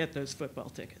to get those football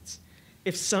tickets.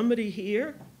 If somebody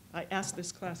here, I asked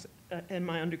this class in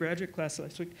my undergraduate class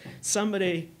last week,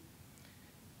 somebody,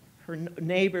 her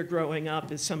neighbor growing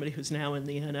up is somebody who's now in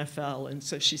the NFL, and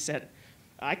so she said,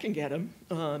 I can get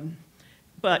him.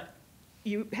 But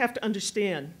you have to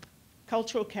understand,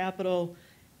 cultural capital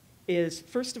is,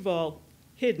 first of all,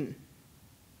 hidden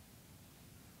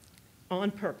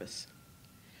on purpose.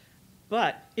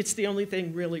 But it's the only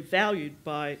thing really valued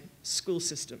by school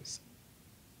systems,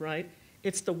 right?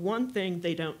 It's the one thing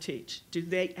they don't teach. Do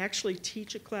they actually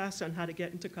teach a class on how to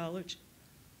get into college?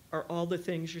 Are all the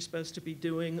things you're supposed to be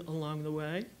doing along the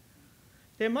way?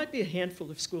 There might be a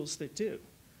handful of schools that do,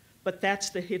 but that's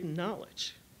the hidden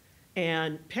knowledge.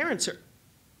 And parents are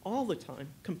all the time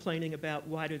complaining about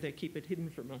why do they keep it hidden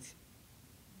from us.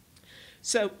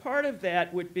 So part of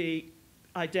that would be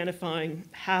identifying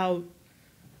how,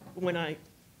 when I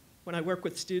work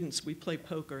with students, we play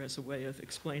poker as a way of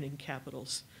explaining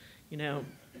capitals. You know,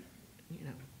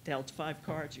 dealt 5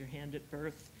 cards, your hand at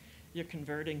birth. You're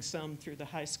converting some through the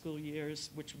high school years,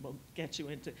 which will get you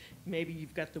into, maybe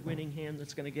you've got the winning hand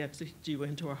that's going to get you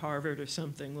into a Harvard or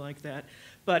something like that.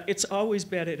 But it's always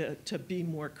better to be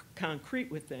more concrete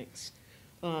with things.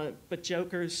 But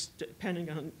jokers, depending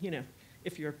on, you know,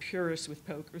 if you're a purist with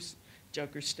pokers,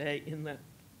 jokers stay in the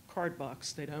card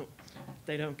box. They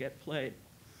don't get played.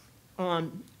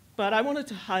 But I wanted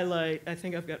to highlight, I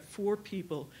think I've got 4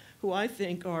 people who I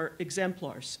think are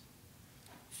exemplars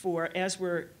for, as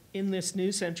we're in this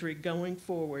new century going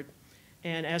forward,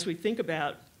 and as we think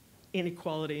about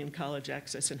inequality in college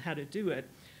access and how to do it,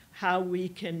 how we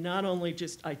can not only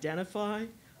just identify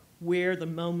where the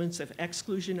moments of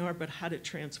exclusion are, but how to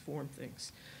transform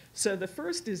things. So the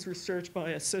first is research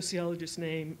by a sociologist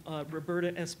named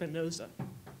Roberta Espinoza.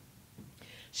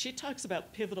 She talks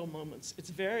about pivotal moments. It's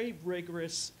very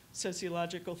rigorous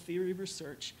sociological theory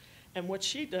research. And what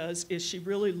she does is she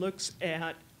really looks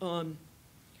at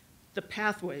the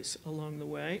pathways along the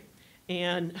way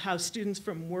and how students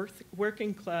from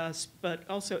working class, but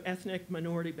also ethnic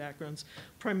minority backgrounds,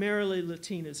 primarily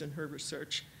Latinas in her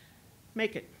research,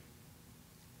 make it.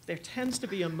 There tends to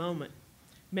be a moment.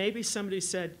 Maybe somebody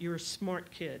said, you're a smart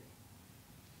kid.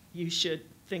 You should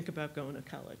think about going to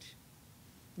college.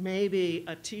 Maybe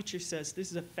a teacher says,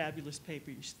 this is a fabulous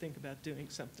paper, you should think about doing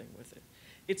something with it.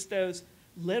 It's those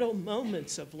little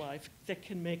moments of life that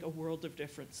can make a world of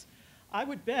difference. I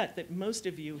would bet that most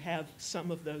of you have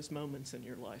some of those moments in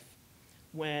your life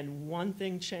when one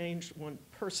thing changed, one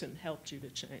person helped you to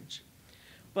change.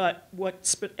 But what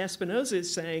Espinoza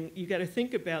is saying, you got to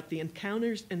think about the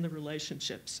encounters and the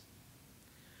relationships.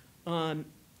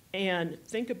 And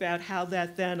think about how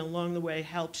that then along the way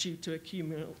helps you to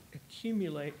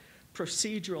accumulate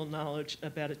procedural knowledge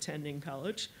about attending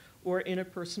college or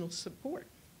interpersonal support.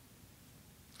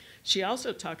 She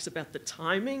also talks about the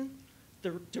timing,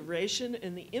 the duration,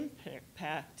 and the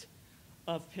impact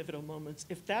of pivotal moments.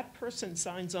 If that person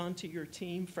signs on to your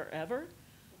team forever,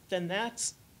 then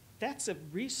that's a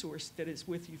resource that is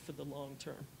with you for the long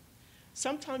term.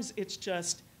 Sometimes it's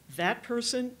just that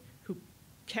person who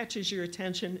catches your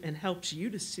attention and helps you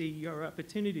to see your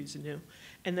opportunities anew,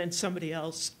 and then somebody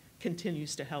else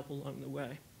continues to help along the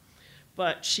way.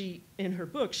 But she, in her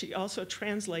book, she also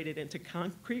translated into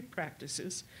concrete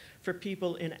practices for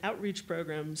people in outreach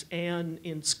programs and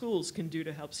in schools can do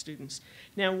to help students.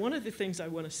 Now, one of the things I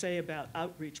want to say about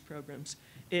outreach programs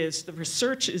is the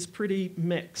research is pretty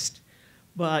mixed,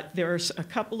 but there's a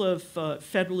couple of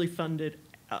federally funded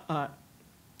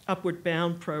upward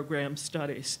bound program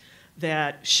studies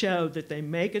that show that they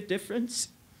make a difference.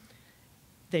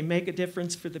 They make a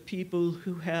difference for the people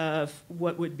who have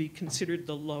what would be considered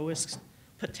the lowest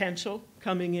potential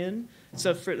coming in.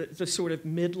 So for the sort of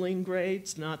middling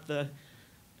grades, not the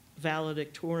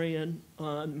valedictorian,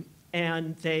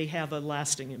 and they have a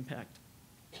lasting impact.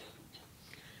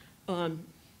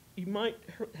 You might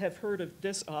have heard of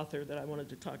this author that I wanted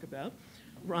to talk about,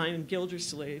 Ryan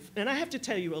Gildersleeve. And I have to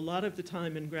tell you, a lot of the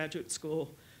time in graduate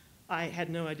school, I had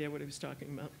no idea what he was talking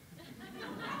about.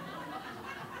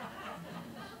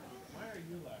 Why are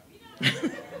you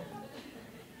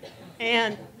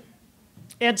laughing?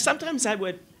 And sometimes I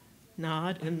would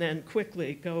nod and then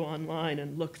quickly go online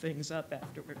and look things up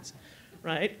afterwards,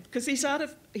 right? Because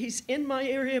he's in my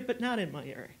area, but not in my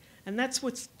area. And that's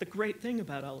what's the great thing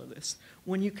about all of this.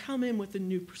 When you come in with a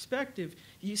new perspective,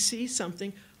 you see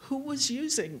something who was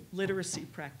using literacy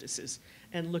practices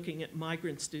and looking at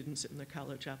migrant students in their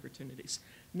college opportunities.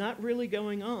 Not really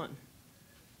going on.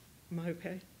 Am I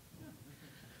okay?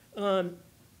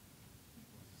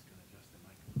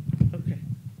 Okay,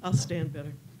 I'll stand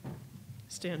better.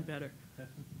 Stand better.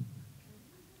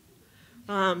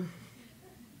 But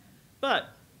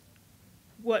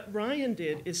what Ryan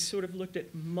did is sort of looked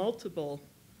at multiple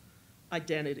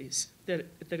identities that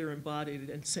are embodied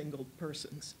in single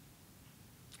persons.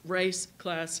 Race,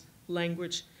 class,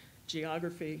 language,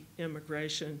 geography,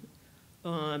 immigration,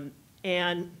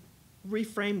 and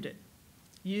reframed it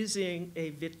using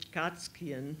a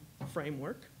Vygotskyan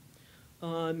framework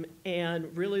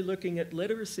and really looking at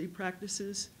literacy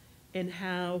practices and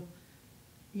how,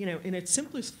 in its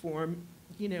simplest form,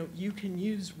 you can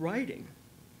use writing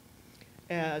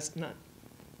as not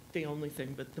the only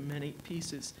thing, but the many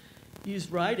pieces.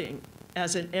 Use writing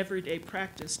as an everyday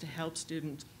practice to help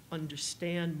students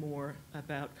understand more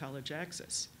about college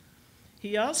access.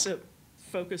 He also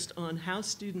focused on how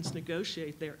students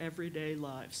negotiate their everyday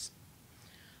lives.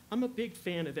 I'm a big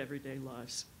fan of everyday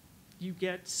lives. You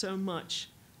get so much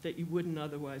that you wouldn't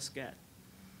otherwise get.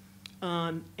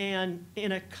 And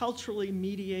in a culturally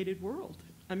mediated world.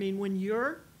 I mean, when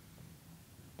you're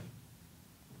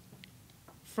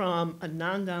from a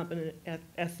non-dominant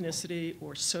ethnicity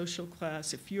or social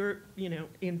class, if you're,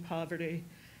 in poverty,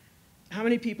 how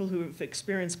many people who have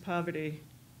experienced poverty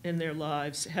in their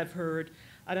lives have heard,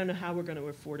 I don't know how we're going to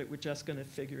afford it, we're just going to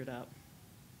figure it out,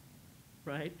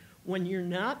 right? When you're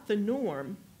not the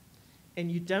norm and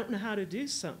you don't know how to do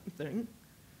something,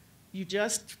 you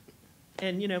just,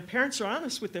 and parents are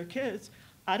honest with their kids,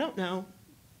 I don't know,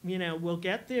 we'll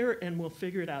get there and we'll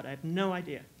figure it out. I have no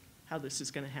idea how this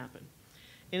is going to happen.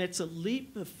 And it's a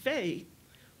leap of faith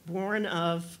born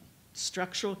of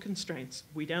structural constraints.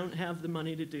 We don't have the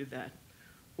money to do that.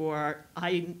 Or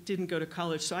I didn't go to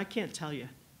college, so I can't tell you.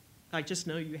 I just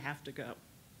know you have to go.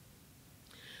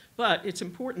 But it's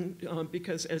important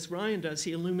because, as Ryan does,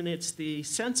 he illuminates the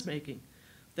sense-making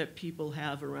that people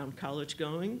have around college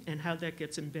going and how that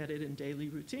gets embedded in daily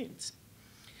routines.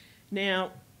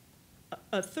 Now,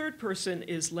 a third person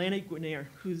is Lanny Guinier,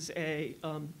 who's a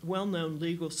well-known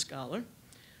legal scholar.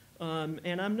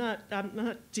 And I'm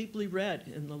not deeply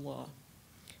read in the law.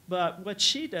 But what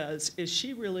she does is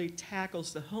she really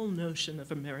tackles the whole notion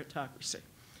of a meritocracy.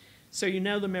 So you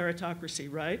know the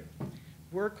meritocracy, right?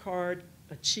 Work hard,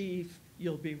 achieve,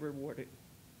 you'll be rewarded.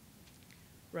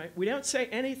 Right? We don't say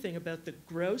anything about the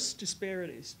gross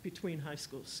disparities between high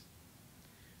schools.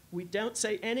 We don't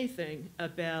say anything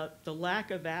about the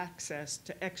lack of access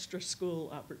to extra school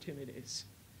opportunities.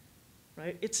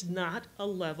 Right? It's not a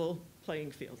level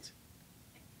playing field.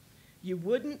 You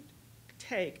wouldn't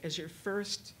take as your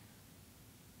first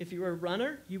If you were a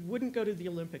runner, you wouldn't go to the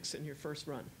Olympics in your first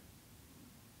run,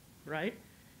 right?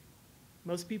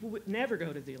 Most people would never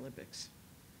go to the Olympics.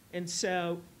 And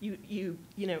so you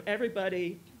know,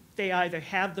 everybody, they either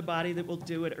have the body that will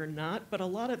do it or not, but a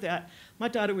lot of that, my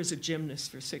daughter was a gymnast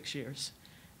for 6 years.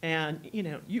 And, you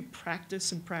know, you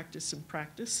practice and practice and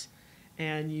practice,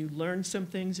 and you learn some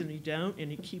things and you don't,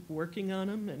 and you keep working on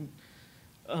them.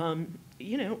 And,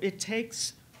 you know, it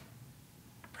takes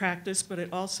practice, but it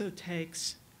also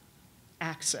takes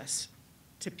access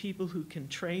to people who can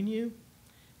train you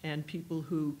and people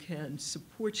who can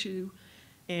support you,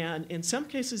 and in some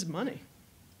cases, money.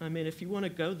 I mean, if you want to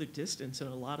go the distance in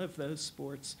a lot of those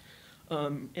sports,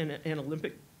 in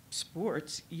Olympic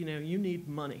sports, you know, you need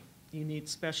money. You need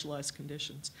specialized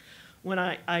conditions. When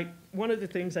one of the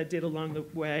things I did along the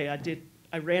way,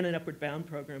 I ran an Upward Bound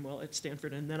program while at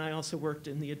Stanford, and then I also worked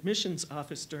in the admissions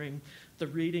office during the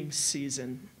reading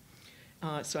season,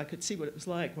 so I could see what it was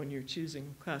like when you're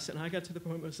choosing a class. And I got to the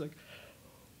point where I was like,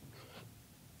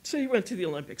 so you went to the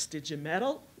Olympics, did you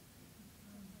medal?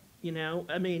 You know,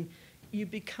 I mean, you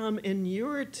become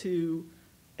inured to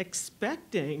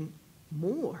expecting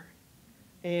more,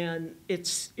 and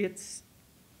it's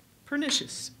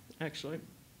pernicious, actually.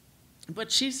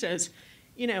 But she says,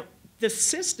 you know, the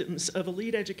systems of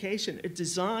elite education are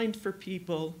designed for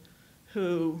people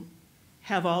who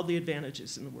have all the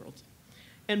advantages in the world.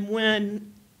 And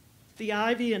when the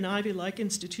Ivy and Ivy-like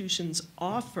institutions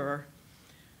offer,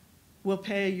 we'll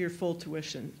pay your full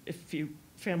tuition if your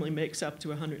family makes up to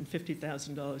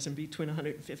 $150,000, and between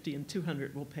 $150 and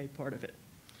 $200 we'll pay part of it.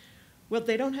 Well,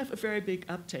 they don't have a very big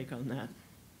uptake on that,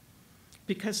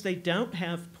 because they don't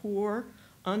have poor,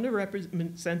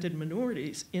 underrepresented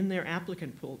minorities in their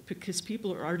applicant pool, because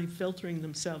people are already filtering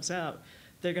themselves out.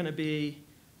 They're going to be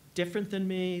different than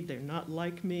me, they're not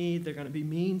like me, they're going to be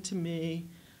mean to me.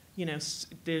 You know,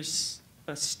 there's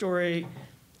a story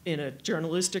in a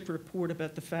journalistic report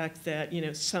about the fact that, you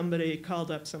know, somebody called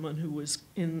up someone who was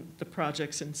in the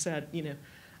projects and said, you know,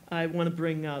 I want to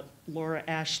bring out Laura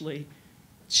Ashley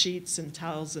sheets and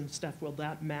towels and stuff. Will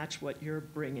that match what you're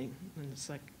bringing? And it's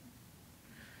like,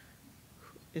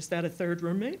 is that a third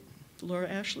roommate, Laura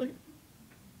Ashley?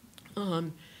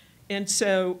 And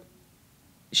so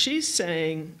she's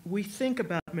saying we think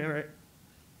about merit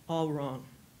all wrong.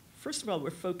 First of all, we're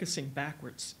focusing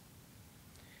backwards.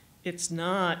 It's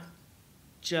not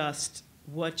just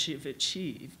what you've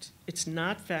achieved. It's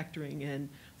not factoring in,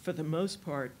 for the most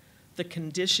part, the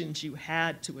conditions you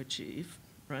had to achieve,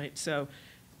 right? So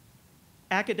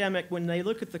academic, when they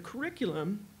look at the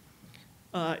curriculum,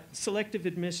 selective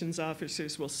admissions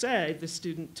officers will say the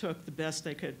student took the best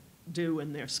they could do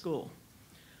in their school.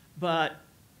 But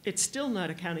it's still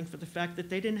not accounting for the fact that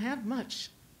they didn't have much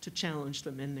to challenge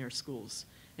them in their schools.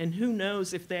 And who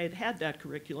knows, if they had had that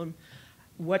curriculum,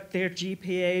 what their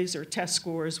GPAs or test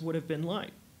scores would have been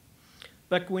like.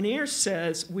 But Guinier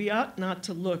says we ought not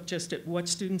to look just at what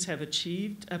students have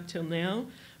achieved up till now,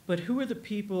 but who are the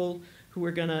people who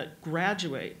are going to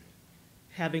graduate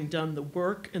having done the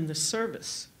work and the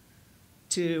service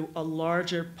to a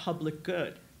larger public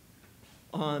good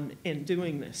in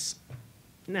doing this.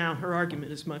 Now, her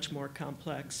argument is much more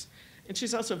complex. And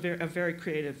she's also a very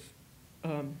creative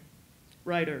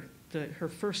writer. Her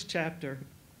first chapter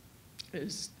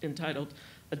is entitled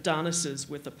Adonises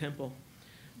with a Pimple.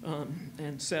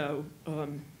 And so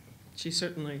she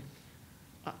certainly,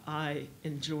 I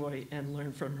enjoy and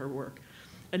learn from her work.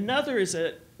 Another is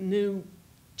a new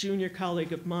junior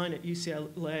colleague of mine at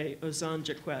UCLA, Ozan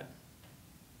Jaquette.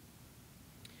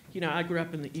 You know, I grew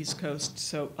up in the East Coast,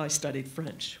 so I studied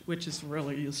French, which is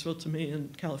really useful to me in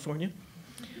California.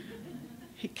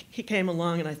 He came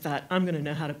along and I thought, I'm going to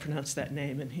know how to pronounce that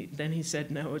name. And then he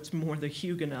said, no, it's more the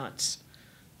Huguenots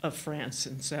of France.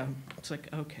 And so it's like,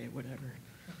 okay, whatever.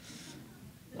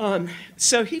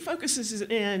 So he focuses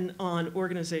in on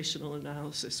organizational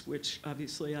analysis, which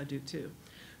obviously I do too.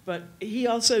 But he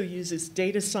also uses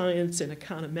data science and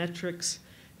econometrics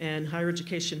and higher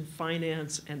education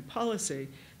finance and policy,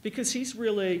 because he's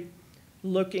really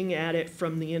looking at it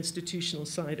from the institutional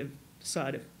side of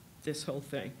this whole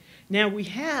thing. Now, we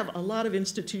have a lot of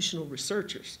institutional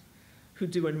researchers who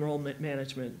do enrollment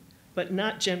management, but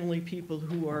not generally people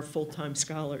who are full-time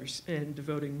scholars and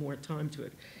devoting more time to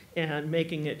it and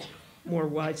making it more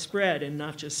widespread and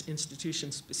not just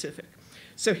institution-specific.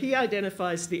 So he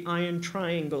identifies the iron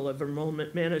triangle of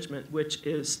enrollment management, which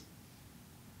is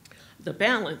the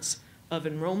balance of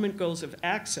enrollment goals of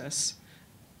access,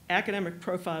 academic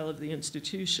profile of the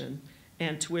institution,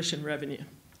 and tuition revenue.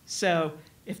 So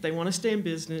if they want to stay in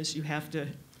business, you have to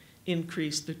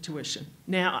increase the tuition.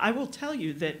 Now, I will tell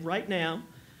you that right now,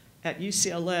 at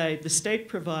UCLA, the state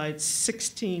provides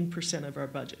 16% of our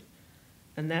budget.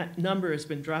 And that number has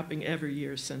been dropping every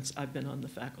year since I've been on the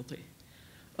faculty.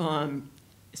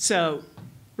 So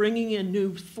bringing in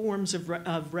new forms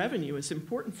of revenue is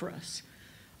important for us.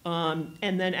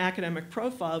 And then academic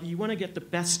profile, you want to get the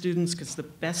best students because the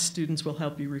best students will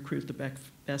help you recruit the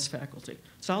best faculty.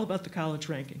 It's all about the college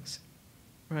rankings,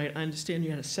 right? I understand you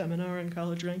had a seminar on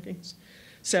college rankings.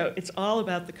 So it's all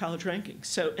about the college rankings.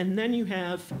 So, and then you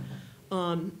have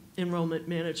enrollment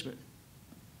management,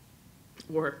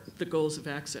 or the goals of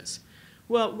access.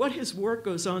 Well, what his work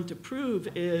goes on to prove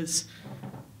is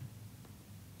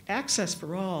access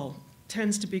for all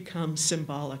tends to become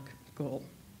symbolic goal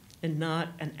and not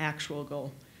an actual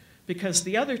goal, because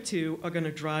the other two are going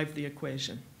to drive the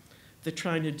equation. They're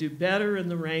trying to do better in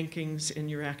the rankings in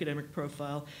your academic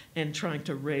profile and trying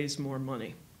to raise more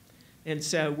money. And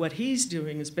so what he's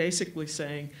doing is basically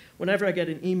saying, whenever I get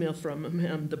an email from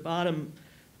him, the bottom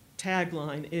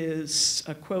tagline is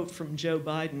a quote from Joe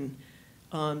Biden,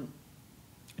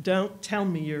 don't tell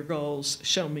me your goals,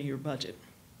 show me your budget.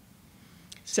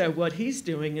 So what he's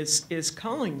doing is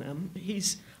calling them.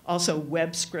 He's also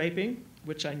web scraping,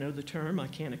 which I know the term. I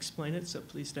can't explain it, so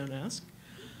please don't ask.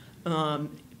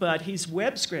 But he's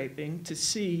web scraping to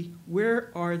see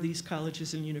where are these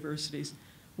colleges and universities,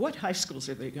 what high schools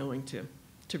are they going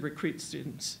to recruit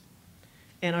students?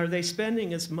 And are they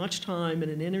spending as much time in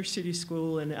an inner city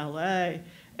school in LA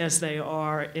as they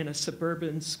are in a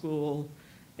suburban school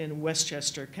in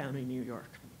Westchester County, New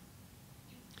York?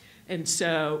 And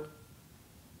so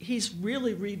he's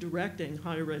really redirecting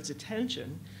higher ed's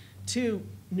attention to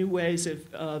new ways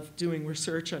of doing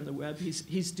research on the web.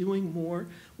 He's doing more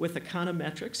with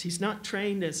econometrics. He's not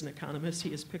trained as an economist. He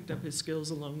has picked up his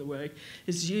skills along the way.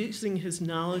 He's using his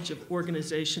knowledge of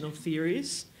organizational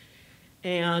theories.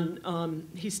 And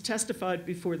he's testified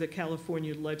before the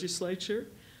California legislature.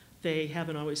 They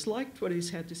haven't always liked what he's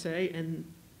had to say, and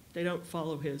they don't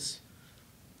follow his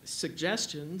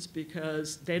suggestions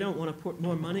because they don't want to put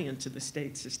more money into the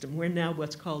state system. We're now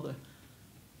what's called a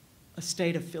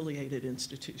state-affiliated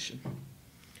institution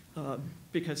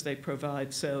because they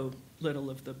provide so little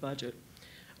of the budget.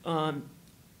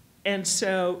 And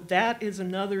so that is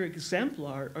another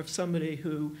exemplar of somebody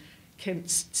who can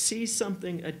see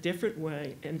something a different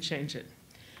way and change it.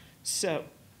 So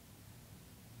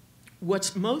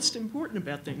what's most important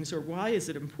about things, or why is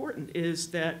it important, is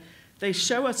that they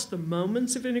show us the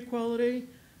moments of inequality,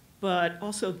 but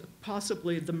also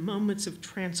possibly the moments of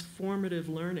transformative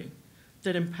learning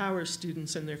that empower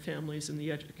students and their families and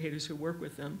the educators who work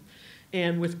with them.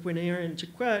 And with Guinier and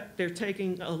Jaquette, they're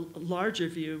taking a larger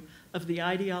view of the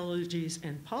ideologies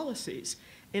and policies,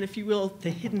 and if you will,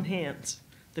 the hidden hands,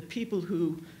 the people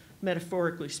who,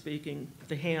 metaphorically speaking,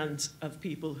 the hands of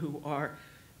people who are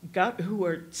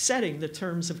setting the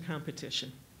terms of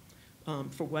competition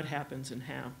for what happens and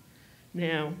how.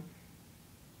 Now,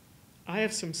 I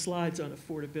have some slides on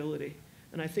affordability,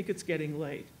 and I think it's getting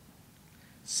late.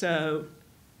 So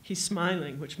he's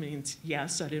smiling, which means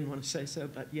yes. I didn't want to say so,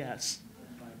 but yes.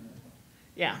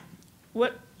 Yeah.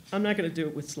 I'm not going to do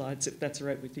it with slides. If that's all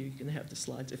right with you, you can have the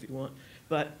slides if you want.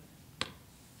 But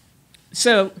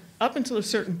so up until a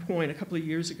certain point, a couple of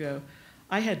years ago,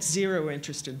 I had zero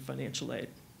interest in financial aid.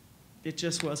 It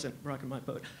just wasn't rocking my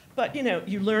boat. But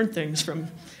you learn things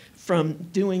from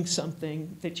doing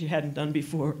something that you hadn't done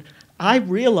before. I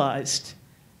realized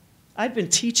I'd been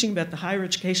teaching about the Higher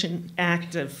Education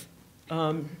Act of,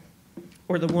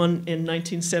 or the one in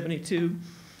 1972,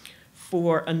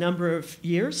 for a number of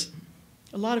years,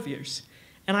 a lot of years.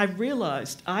 And I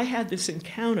realized I had this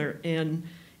encounter in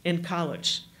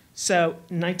college. So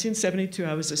in 1972,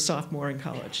 I was a sophomore in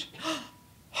college.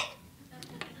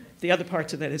 The other part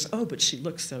to that is, oh, but she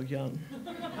looks so young.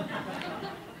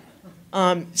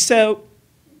 So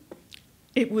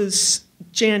it was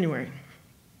January,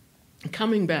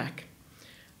 coming back.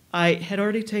 I had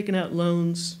already taken out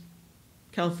loans.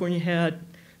 California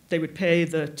they would pay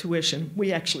the tuition.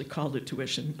 We actually called it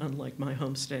tuition, unlike my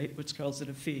home state, which calls it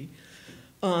a fee.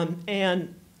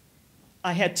 And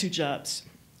I had 2 jobs.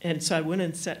 And so I went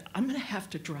and said, I'm going to have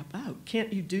to drop out.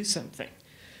 Can't you do something?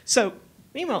 So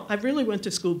meanwhile, I really went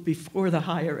to school before the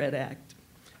Higher Ed Act.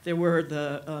 There were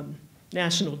the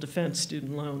National Defense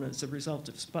Student Loan as a result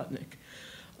of Sputnik.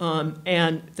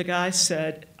 And the guy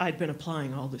said, I'd been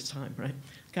applying all this time, right?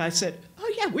 The guy said,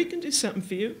 oh, yeah, we can do something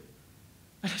for you.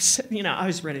 I said, I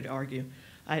was ready to argue.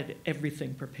 I had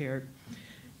everything prepared.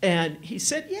 And he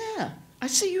said, yeah, I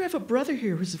see you have a brother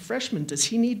here who's a freshman. Does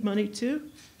he need money too?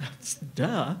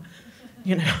 Duh,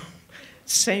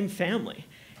 same family.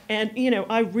 And,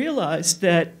 I realized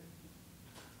that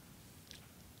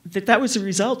that was a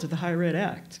result of the Higher Ed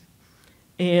Act.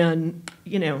 And,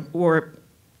 you know, or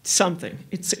something.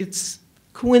 It's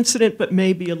coincident, but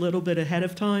maybe a little bit ahead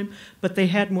of time, but they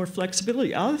had more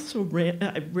flexibility. I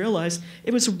realized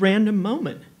it was a random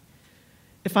moment.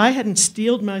 If I hadn't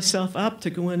steeled myself up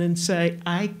to go in and say,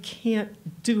 I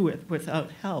can't do it without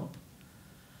help,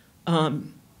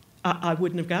 I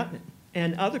wouldn't have gotten it.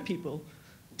 And other people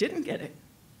didn't get it,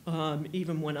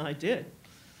 even when I did.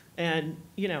 And,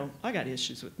 you know, I got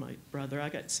issues with my brother. I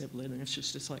got sibling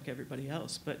issues just like everybody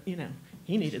else. But, you know,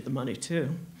 he needed the money too.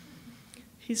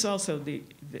 He's also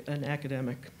an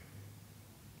academic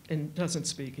and doesn't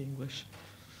speak English.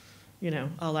 You know,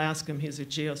 I'll ask him, he's a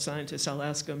geoscientist, I'll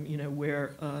ask him, you know,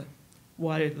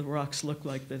 why do the rocks look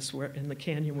like this in the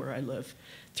canyon where I live?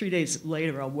 3 days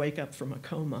later, I'll wake up from a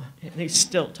coma, and he's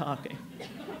still talking.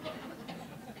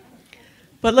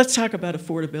 But let's talk about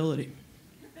affordability.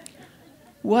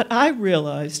 What I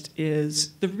realized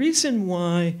is the reason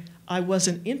why I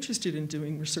wasn't interested in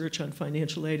doing research on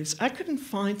financial aid is I couldn't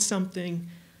find something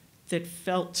that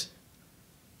felt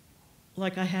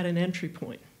like I had an entry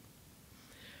point.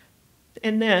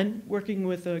 And then, working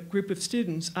with a group of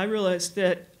students, I realized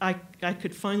that I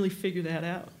could finally figure that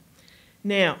out.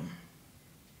 Now,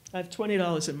 I have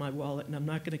 $20 in my wallet, and I'm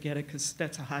not going to get it because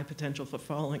that's a high potential for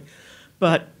falling.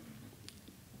 But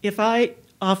if I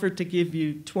offered to give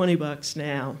you 20 bucks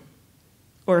now,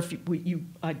 or if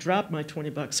I dropped my 20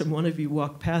 bucks and one of you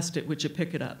walked past it, would you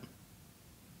pick it up?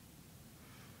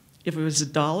 If it was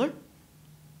 $1,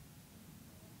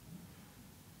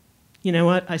 you know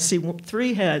what? I see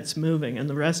 3 heads moving, and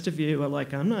the rest of you are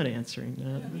like, I'm not answering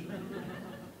that.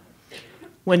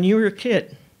 When you were a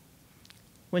kid,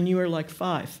 when you were like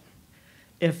 5,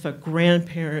 if a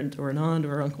grandparent or an aunt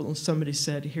or uncle and somebody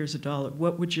said, here's $1,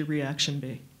 what would your reaction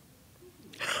be?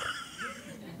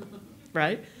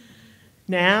 Right?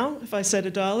 Now, if I said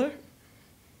 $1,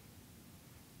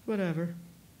 whatever,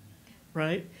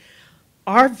 right?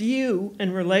 Our view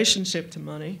and relationship to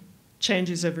money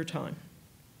changes over time.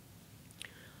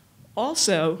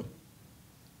 Also,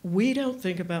 we don't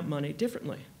think about money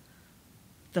differently.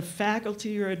 The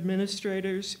faculty or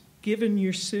administrators, given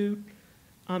your suit,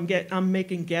 I'm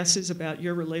making guesses about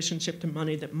your relationship to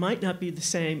money that might not be the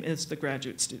same as the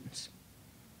graduate students,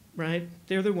 right?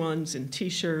 They're the ones in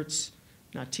T-shirts,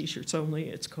 not T-shirts only,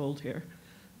 it's cold here.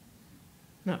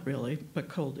 Not really, but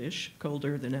coldish,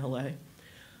 colder than LA.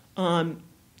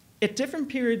 At different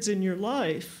periods in your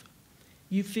life,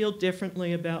 you feel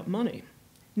differently about money.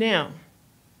 Now,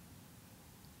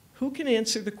 who can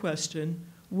answer the question,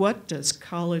 what does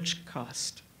college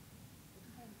cost?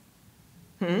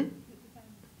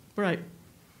 Right.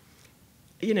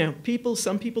 You know,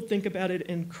 some people think about it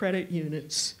in credit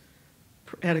units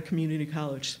at a community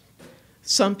college.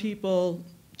 Some people,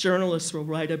 journalists will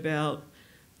write about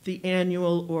the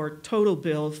annual or total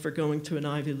bill for going to an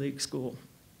Ivy League school.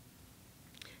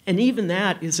 And even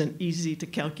that isn't easy to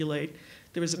calculate.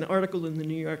 There was an article in the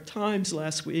New York Times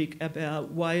last week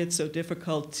about why it's so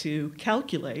difficult to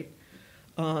calculate,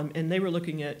 and they were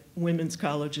looking at women's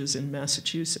colleges in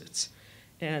Massachusetts.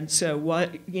 And so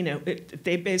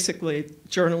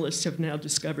journalists have now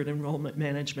discovered enrollment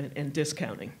management and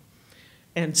discounting.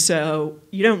 And so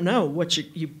you don't know what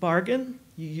you bargain,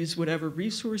 you use whatever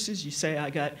resources, you say,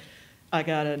 I got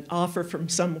an offer from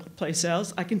someplace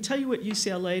else. I can tell you what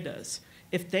UCLA does.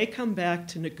 If they come back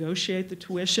to negotiate the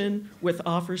tuition with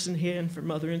offers in hand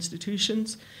from other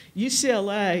institutions,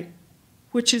 UCLA,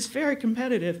 which is very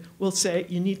competitive, will say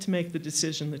you need to make the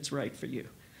decision that's right for you.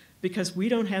 Because we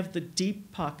don't have the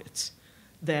deep pockets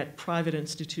that private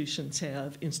institutions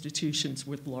have, institutions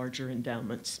with larger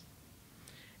endowments.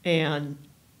 And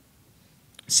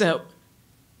so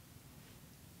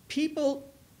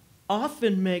people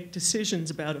often make decisions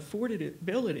about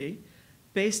affordability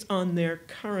based on their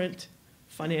current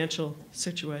financial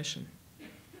situation.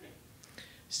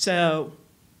 So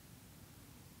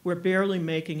we're barely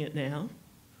making it now.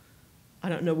 I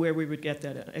don't know where we would get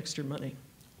that extra money.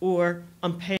 Or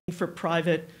I'm paying for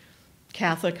private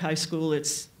Catholic high school.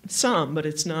 It's some, but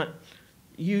it's not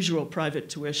usual private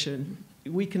tuition.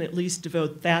 We can at least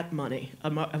devote that money.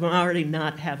 I'm already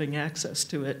not having access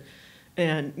to it.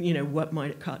 And, you know, what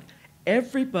might it cost?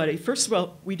 Everybody, first of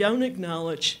all, we don't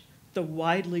acknowledge the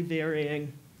widely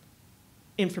varying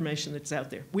information that's out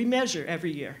there. We measure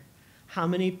every year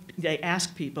they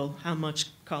ask people how much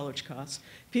college costs.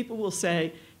 People will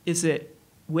say, is it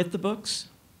with the books?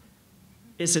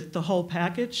 Is it the whole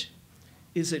package?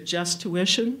 Is it just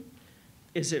tuition?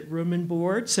 Is it room and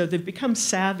board? So they've become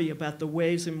savvy about the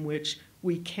ways in which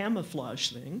we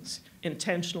camouflage things,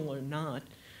 intentional or not.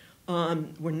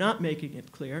 We're not making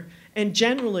it clear. And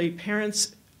generally,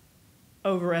 parents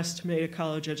overestimate a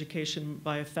college education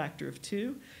by a factor of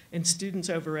 2, and students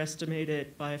overestimate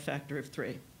it by a factor of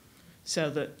 3. So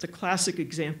the classic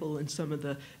example in some of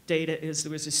the data is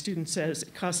there was a student says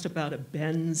it cost about a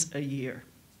Benz a year.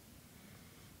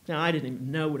 Now, I didn't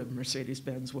even know what a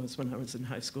Mercedes-Benz was when I was in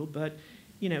high school, but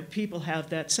you know, people have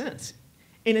that sense.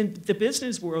 And in the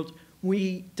business world,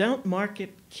 we don't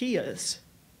market Kias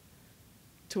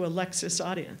to a Lexus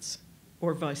audience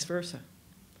or vice versa.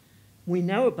 We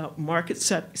know about market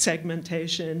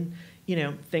segmentation. You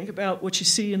know, think about what you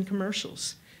see in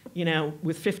commercials. You know,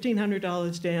 with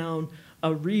 $1,500 down,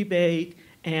 a rebate,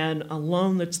 and a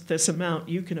loan that's this amount,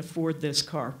 you can afford this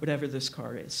car, whatever this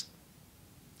car is.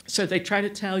 So they try to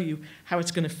tell you how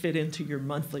it's going to fit into your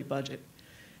monthly budget.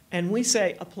 And we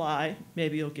say, apply,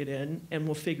 maybe you'll get in, and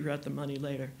we'll figure out the money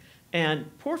later.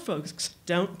 And poor folks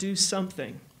don't do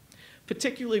something,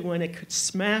 particularly when it could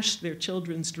smash their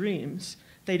children's dreams.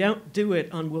 They don't do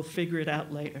it on we'll figure it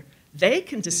out later. They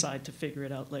can decide to figure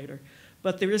it out later,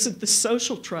 but there isn't the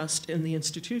social trust in the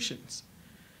institutions,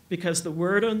 because the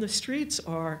word on the streets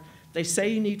are, they say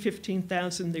you need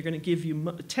 15,000, they're going to give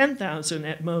you 10,000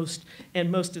 at most,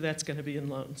 and most of that's going to be in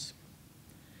loans.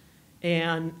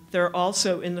 And there are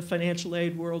also, in the financial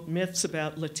aid world, myths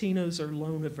about Latinos are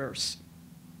loan averse.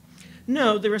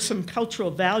 No, there are some cultural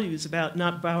values about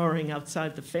not borrowing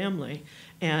outside the family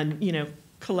and, you know,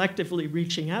 collectively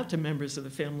reaching out to members of the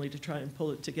family to try and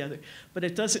pull it together. But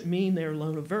it doesn't mean they're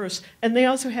loan averse. And they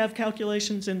also have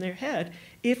calculations in their head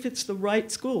if it's the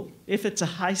right school, if it's a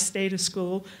high status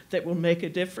school that will make a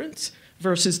difference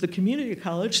versus the community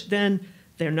college, then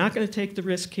they're not going to take the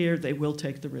risk here, they will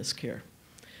take the risk here.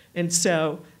 And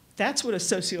so that's what a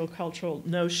sociocultural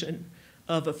notion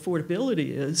of affordability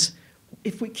is.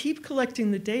 If we keep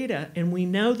collecting the data and we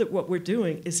know that what we're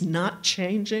doing is not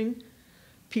changing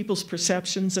people's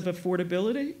perceptions of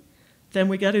affordability, then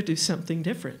we got to do something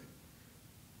different.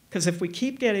 Because if we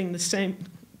keep getting the same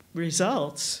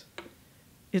results,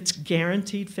 it's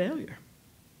guaranteed failure.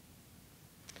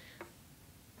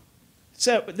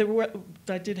 So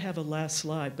I did have a last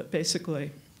slide, but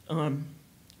basically,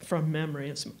 from memory,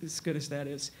 as good as that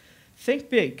is, think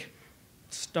big,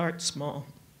 start small.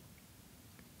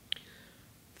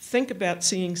 Think about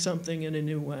seeing something in a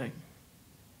new way.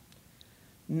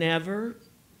 Never,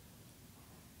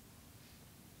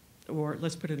 or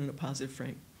let's put it in a positive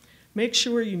frame, make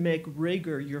sure you make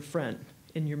rigor your friend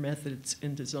in your methods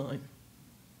in design.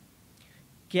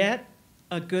 Get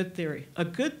a good theory. A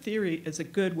good theory is a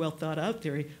good, well thought out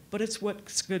theory, but it's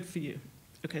what's good for you.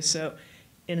 Okay, so,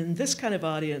 and in this kind of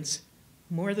audience,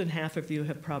 more than half of you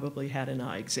have probably had an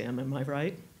eye exam, am I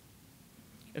right?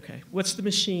 Okay, what's the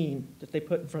machine that they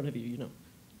put in front of you, you know,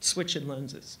 switching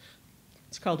lenses?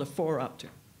 It's called a phoropter.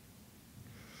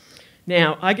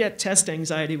 Now, I get test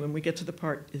anxiety when we get to the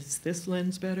part, is this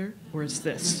lens better or is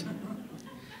this?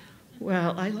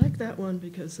 Well, I like that one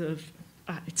because of,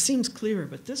 it seems clearer,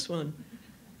 but this one,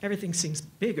 everything seems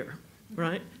bigger,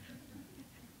 right?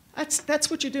 That's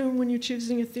what you're doing when you're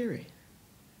choosing a theory.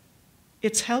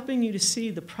 It's helping you to see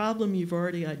the problem you've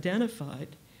already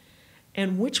identified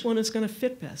and which one is going to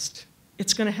fit best.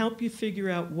 It's going to help you figure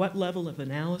out what level of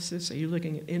analysis. Are you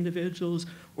looking at individuals,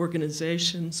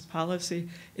 organizations, policy?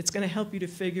 It's going to help you to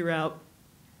figure out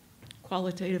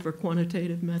qualitative or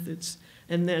quantitative methods,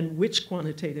 and then which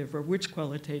quantitative or which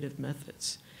qualitative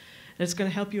methods. And it's going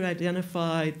to help you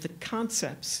identify the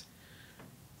concepts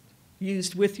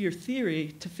used with your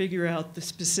theory to figure out the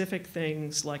specific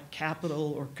things like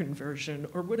capital or conversion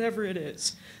or whatever it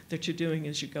is that you're doing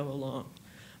as you go along.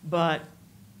 But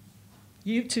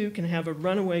you too can have a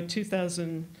runaway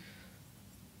 2,000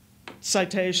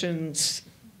 citations,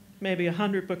 maybe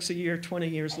 100 books a year, 20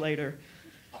 years later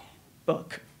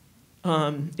book.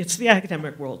 It's the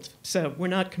academic world, so we're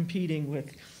not competing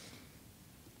with,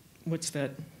 what's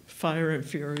that, Fire and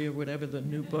Fury or whatever the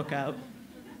new book out.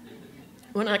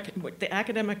 We're not, the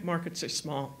academic markets are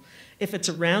small. If it's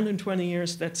around in 20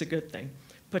 years, that's a good thing,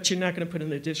 but you're not going to put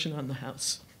an addition on the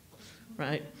house,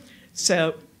 right?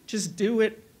 So just do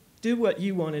it. Do what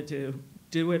you want to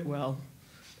do it well,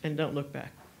 and don't look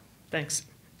back. Thanks.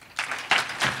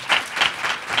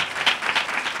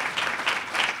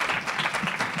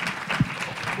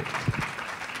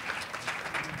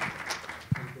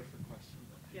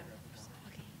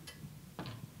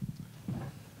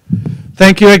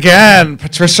 Thank you again,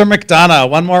 Patricia McDonough.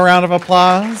 One more round of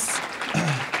applause.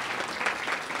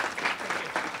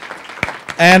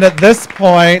 And at this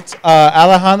point,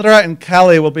 Alejandra and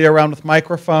Kelly will be around with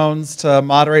microphones to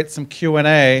moderate some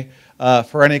Q&A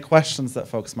for any questions that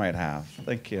folks might have.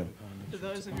 Thank you. For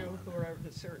those of you who are of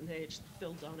a certain age, the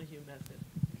Phil Donahue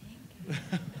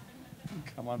method.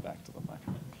 Come on back to the mic.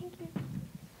 Thank you.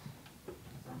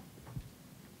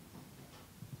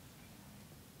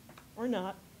 Or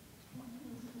not.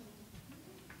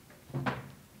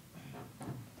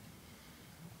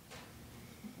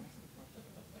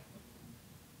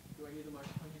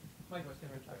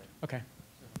 Okay.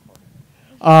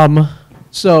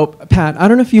 So, Pat, I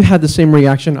don't know if you had the same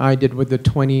reaction I did with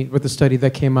the study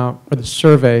that came out, or the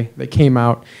survey that came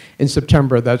out in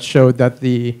September that showed that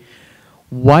the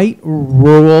white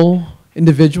rural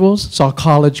individuals saw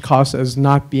college costs as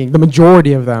not being, the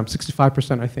majority of them,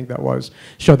 65% I think that was,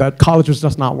 showed that college was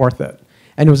just not worth it.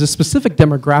 And it was a specific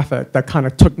demographic that kind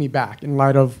of took me back in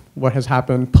light of what has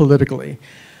happened politically.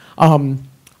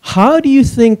 How do you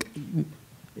think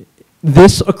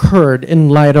this occurred in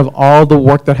light of all the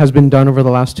work that has been done over the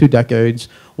last 2 decades?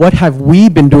 What have we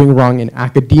been doing wrong in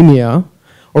academia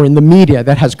or in the media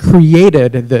that has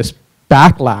created this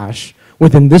backlash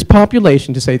within this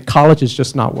population to say college is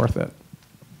just not worth it?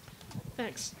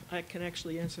 Thanks. I can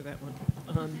actually answer that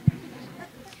one.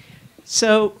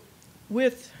 So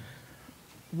with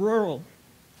rural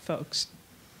folks,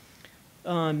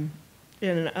 and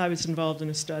I was involved in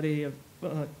a study of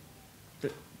the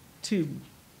 2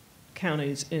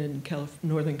 counties in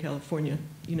Northern California,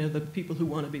 you know, the people who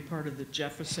want to be part of the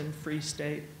Jefferson Free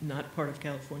State, not part of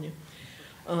California.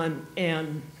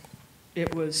 And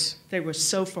they were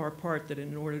so far apart that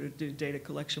in order to do data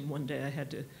collection one day, I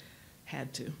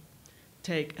had to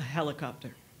take a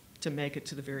helicopter to make it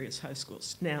to the various high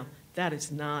schools. Now, that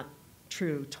is not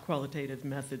true to qualitative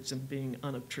methods and being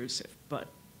unobtrusive, but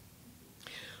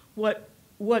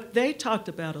what they talked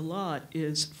about a lot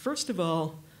is, first of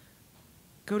all,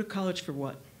 go to college for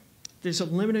what? There's a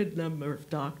limited number of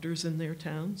doctors in their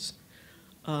towns.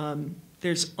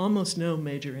 There's almost no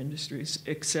major industries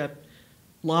except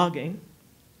logging,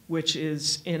 which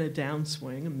is in a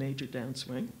downswing, a major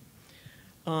downswing.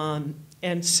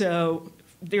 And so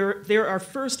there are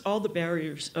first all the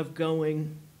barriers of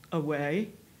going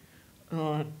away.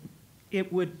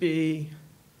 It would be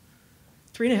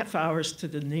 3.5 hours to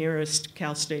the nearest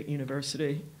Cal State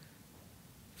University,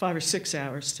 5 or 6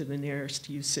 hours to the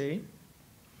nearest UC,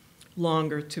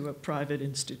 longer to a private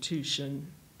institution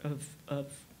of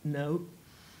note.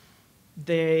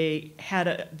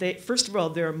 First of all,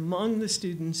 they're among the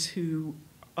students who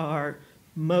are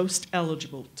most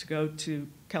eligible to go to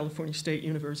California State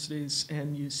Universities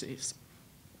and UCs.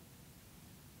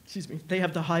 Excuse me, they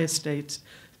have the highest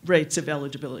rates of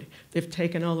eligibility. They've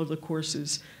taken all of the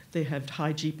courses, they have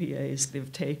high GPAs,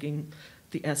 they've taken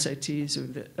the SATs or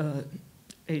the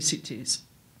ACTs.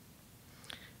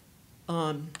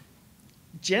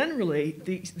 Generally,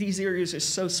 these areas are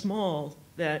so small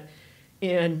that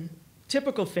in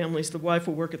typical families, the wife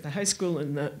will work at the high school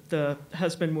and the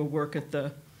husband will work at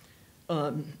the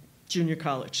junior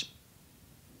college.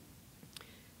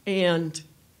 And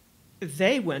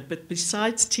they went, but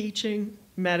besides teaching,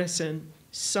 medicine,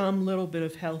 some little bit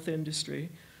of health industry,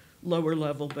 lower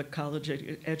level but college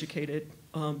educated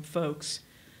folks,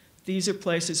 these are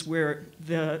places where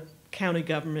the county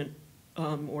government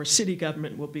or city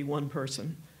government will be one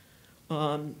person.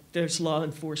 There's law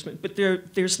enforcement, but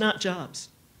there's not jobs.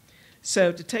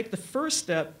 So to take the first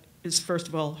step is, first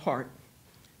of all, hard,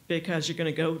 because you're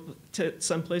going to go to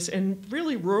someplace, and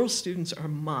really rural students are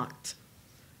mocked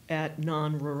at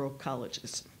non-rural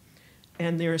colleges.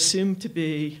 And they're assumed to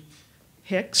be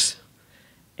hicks,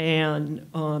 and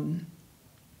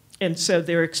so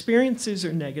their experiences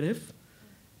are negative.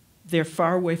 They're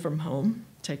far away from home.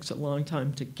 It takes a long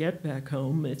time to get back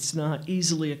home. It's not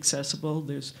easily accessible.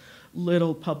 There's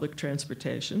little public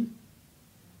transportation.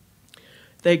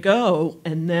 They go,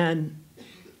 and then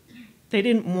they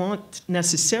didn't want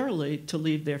necessarily to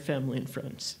leave their family and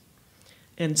friends.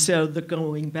 And so the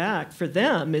going back, for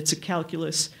them, it's a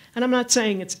calculus. And I'm not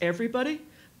saying it's everybody,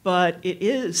 but it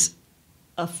is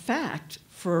a fact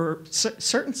for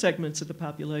certain segments of the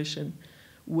population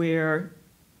where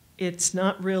it's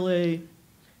not really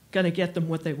going to get them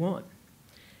what they want.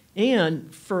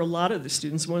 And for a lot of the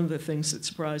students, one of the things that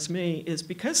surprised me is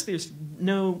because there's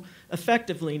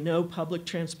effectively no public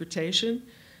transportation,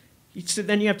 so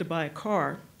then you have to buy a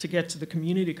car to get to the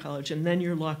community college, and then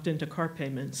you're locked into car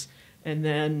payments. And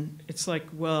then it's like,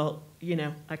 well, you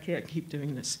know, I can't keep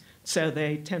doing this. So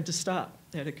they tend to stop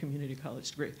at a community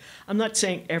college degree. I'm not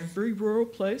saying every rural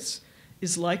place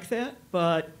is like that,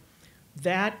 but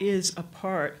that is a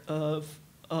part of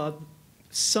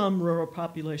some rural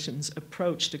population's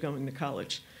approach to going to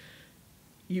college.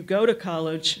 You go to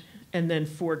college and then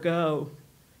forego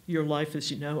your life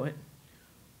as you know it,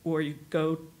 or you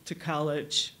go to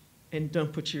college and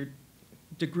don't put your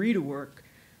degree to work,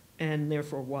 and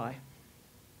therefore why?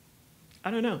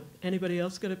 I don't know. Anybody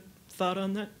else got a thought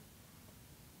on that?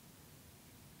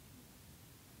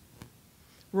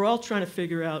 We're all trying to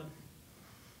figure out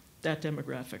that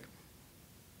demographic.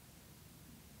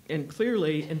 And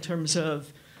clearly, in terms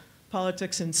of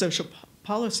politics and social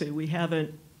policy, we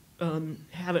haven't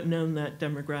known that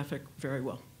demographic very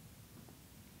well.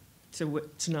 So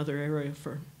it's another area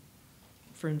for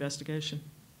investigation.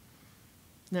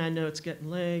 Now I know it's getting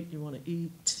late, you want to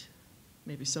eat,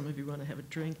 maybe some of you want to have a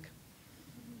drink.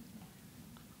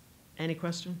 Any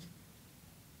questions?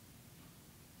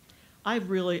 I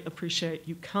really appreciate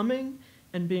you coming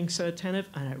and being so attentive,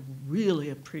 and I really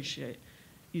appreciate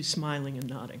you smiling and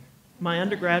nodding. My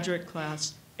undergraduate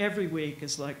class every week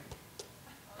is like,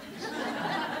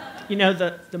 you know,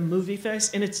 the movie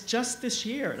face, and it's just this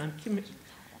year, and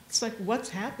it's like, what's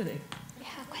happening? I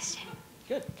have a question.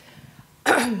 Good.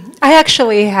 I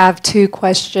actually have two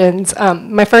questions.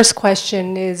 My first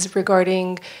question is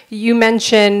regarding, you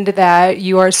mentioned that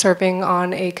you are serving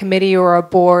on a committee or a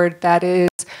board that is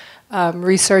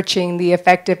researching the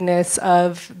effectiveness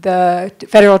of the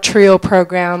federal TRIO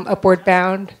program, Upward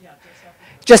Bound.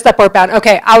 Just Upward Bound.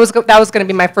 Okay, that was going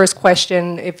to be my first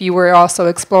question, if you were also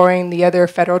exploring the other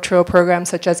federal TRIO programs,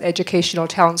 such as Educational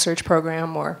Talent Search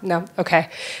Program, or no? Okay.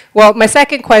 Well, my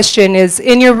second question is,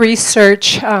 in your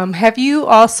research, have you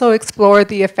also explored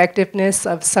the effectiveness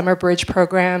of summer bridge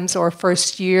programs or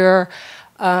first-year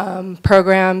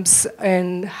programs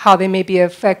and how they may be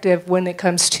effective when it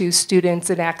comes to students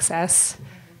and access?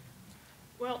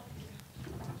 Well,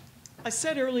 I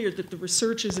said earlier that the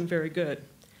research isn't very good.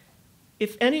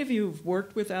 If any of you have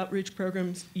worked with outreach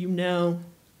programs, you know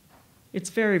it's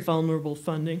very vulnerable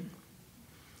funding,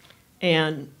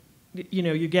 and you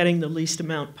know you're getting the least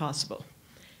amount possible.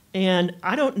 And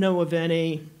I don't know of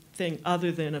anything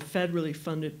other than a federally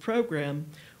funded program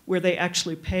where they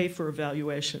actually pay for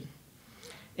evaluation.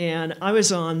 And I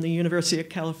was on the University of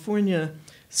California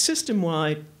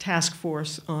system-wide task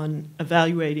force on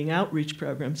evaluating outreach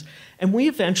programs, and we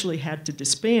eventually had to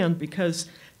disband because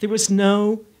there was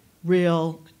no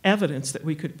real evidence that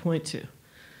we could point to.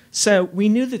 So we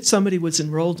knew that somebody was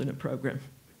enrolled in a program.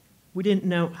 We didn't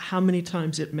know how many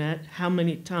times it met, how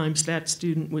many times that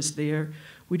student was there.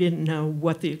 We didn't know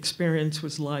what the experience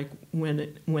was like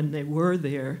when they were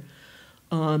there.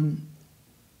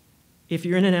 If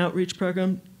you're in an outreach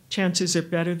program, chances are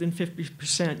better than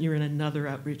 50% you're in another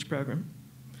outreach program.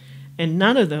 And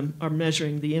none of them are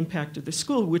measuring the impact of the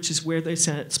school, which is where they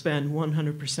spend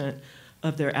 100%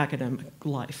 of their academic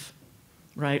life,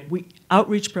 right?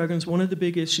 Outreach programs, one of the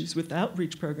big issues with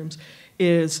outreach programs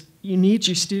is you need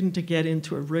your student to get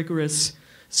into a rigorous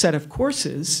set of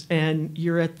courses, and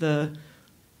you're at the,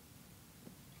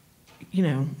 you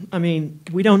know, I mean,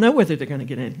 we don't know whether they're going to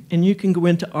get in. And you can go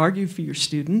in to argue for your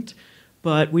student,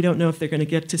 but we don't know if they're going to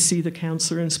get to see the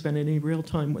counselor and spend any real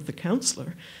time with the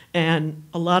counselor. And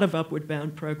a lot of Upward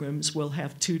Bound programs will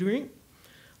have tutoring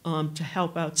to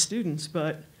help out students,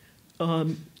 but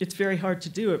it's very hard to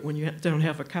do it when you don't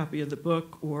have a copy of the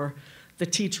book, or the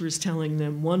teacher is telling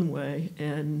them one way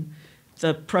and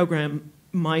the program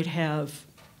might have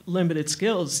limited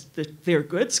skills. That they're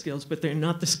good skills, but they're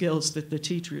not the skills that the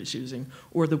teacher is using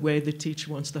or the way the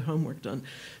teacher wants the homework done.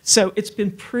 So it's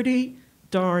been pretty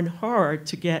darn hard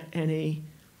to get any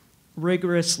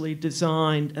rigorously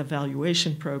designed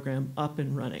evaluation program up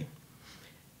and running.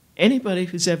 Anybody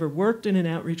who's ever worked in an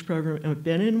outreach program or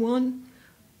been in one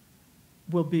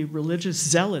will be religious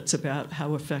zealots about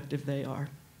how effective they are.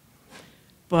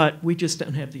 But we just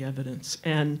don't have the evidence.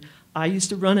 And I used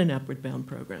to run an Upward Bound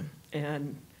program,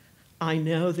 and I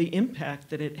know the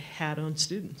impact that it had on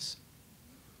students.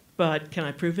 But can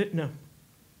I prove it? No.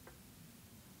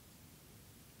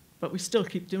 But we still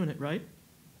keep doing it, right?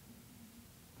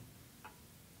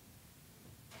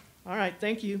 All right,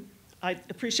 thank you. I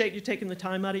appreciate you taking the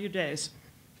time out of your days.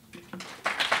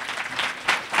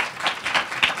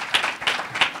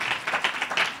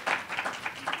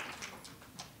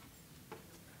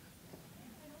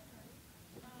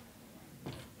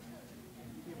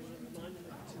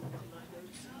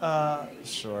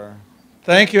 Sure.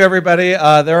 Thank you, everybody.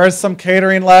 There is some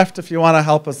catering left if you want to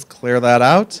help us clear that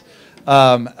out.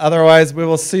 Otherwise, we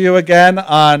will see you again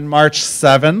on March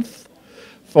 7th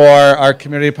for our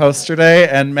Community Poster Day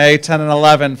and May 10 and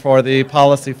 11 for the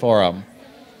Policy Forum.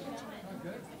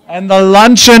 And the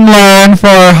Lunch and Learn for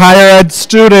higher ed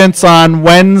students on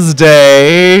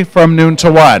Wednesday from noon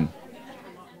to 1.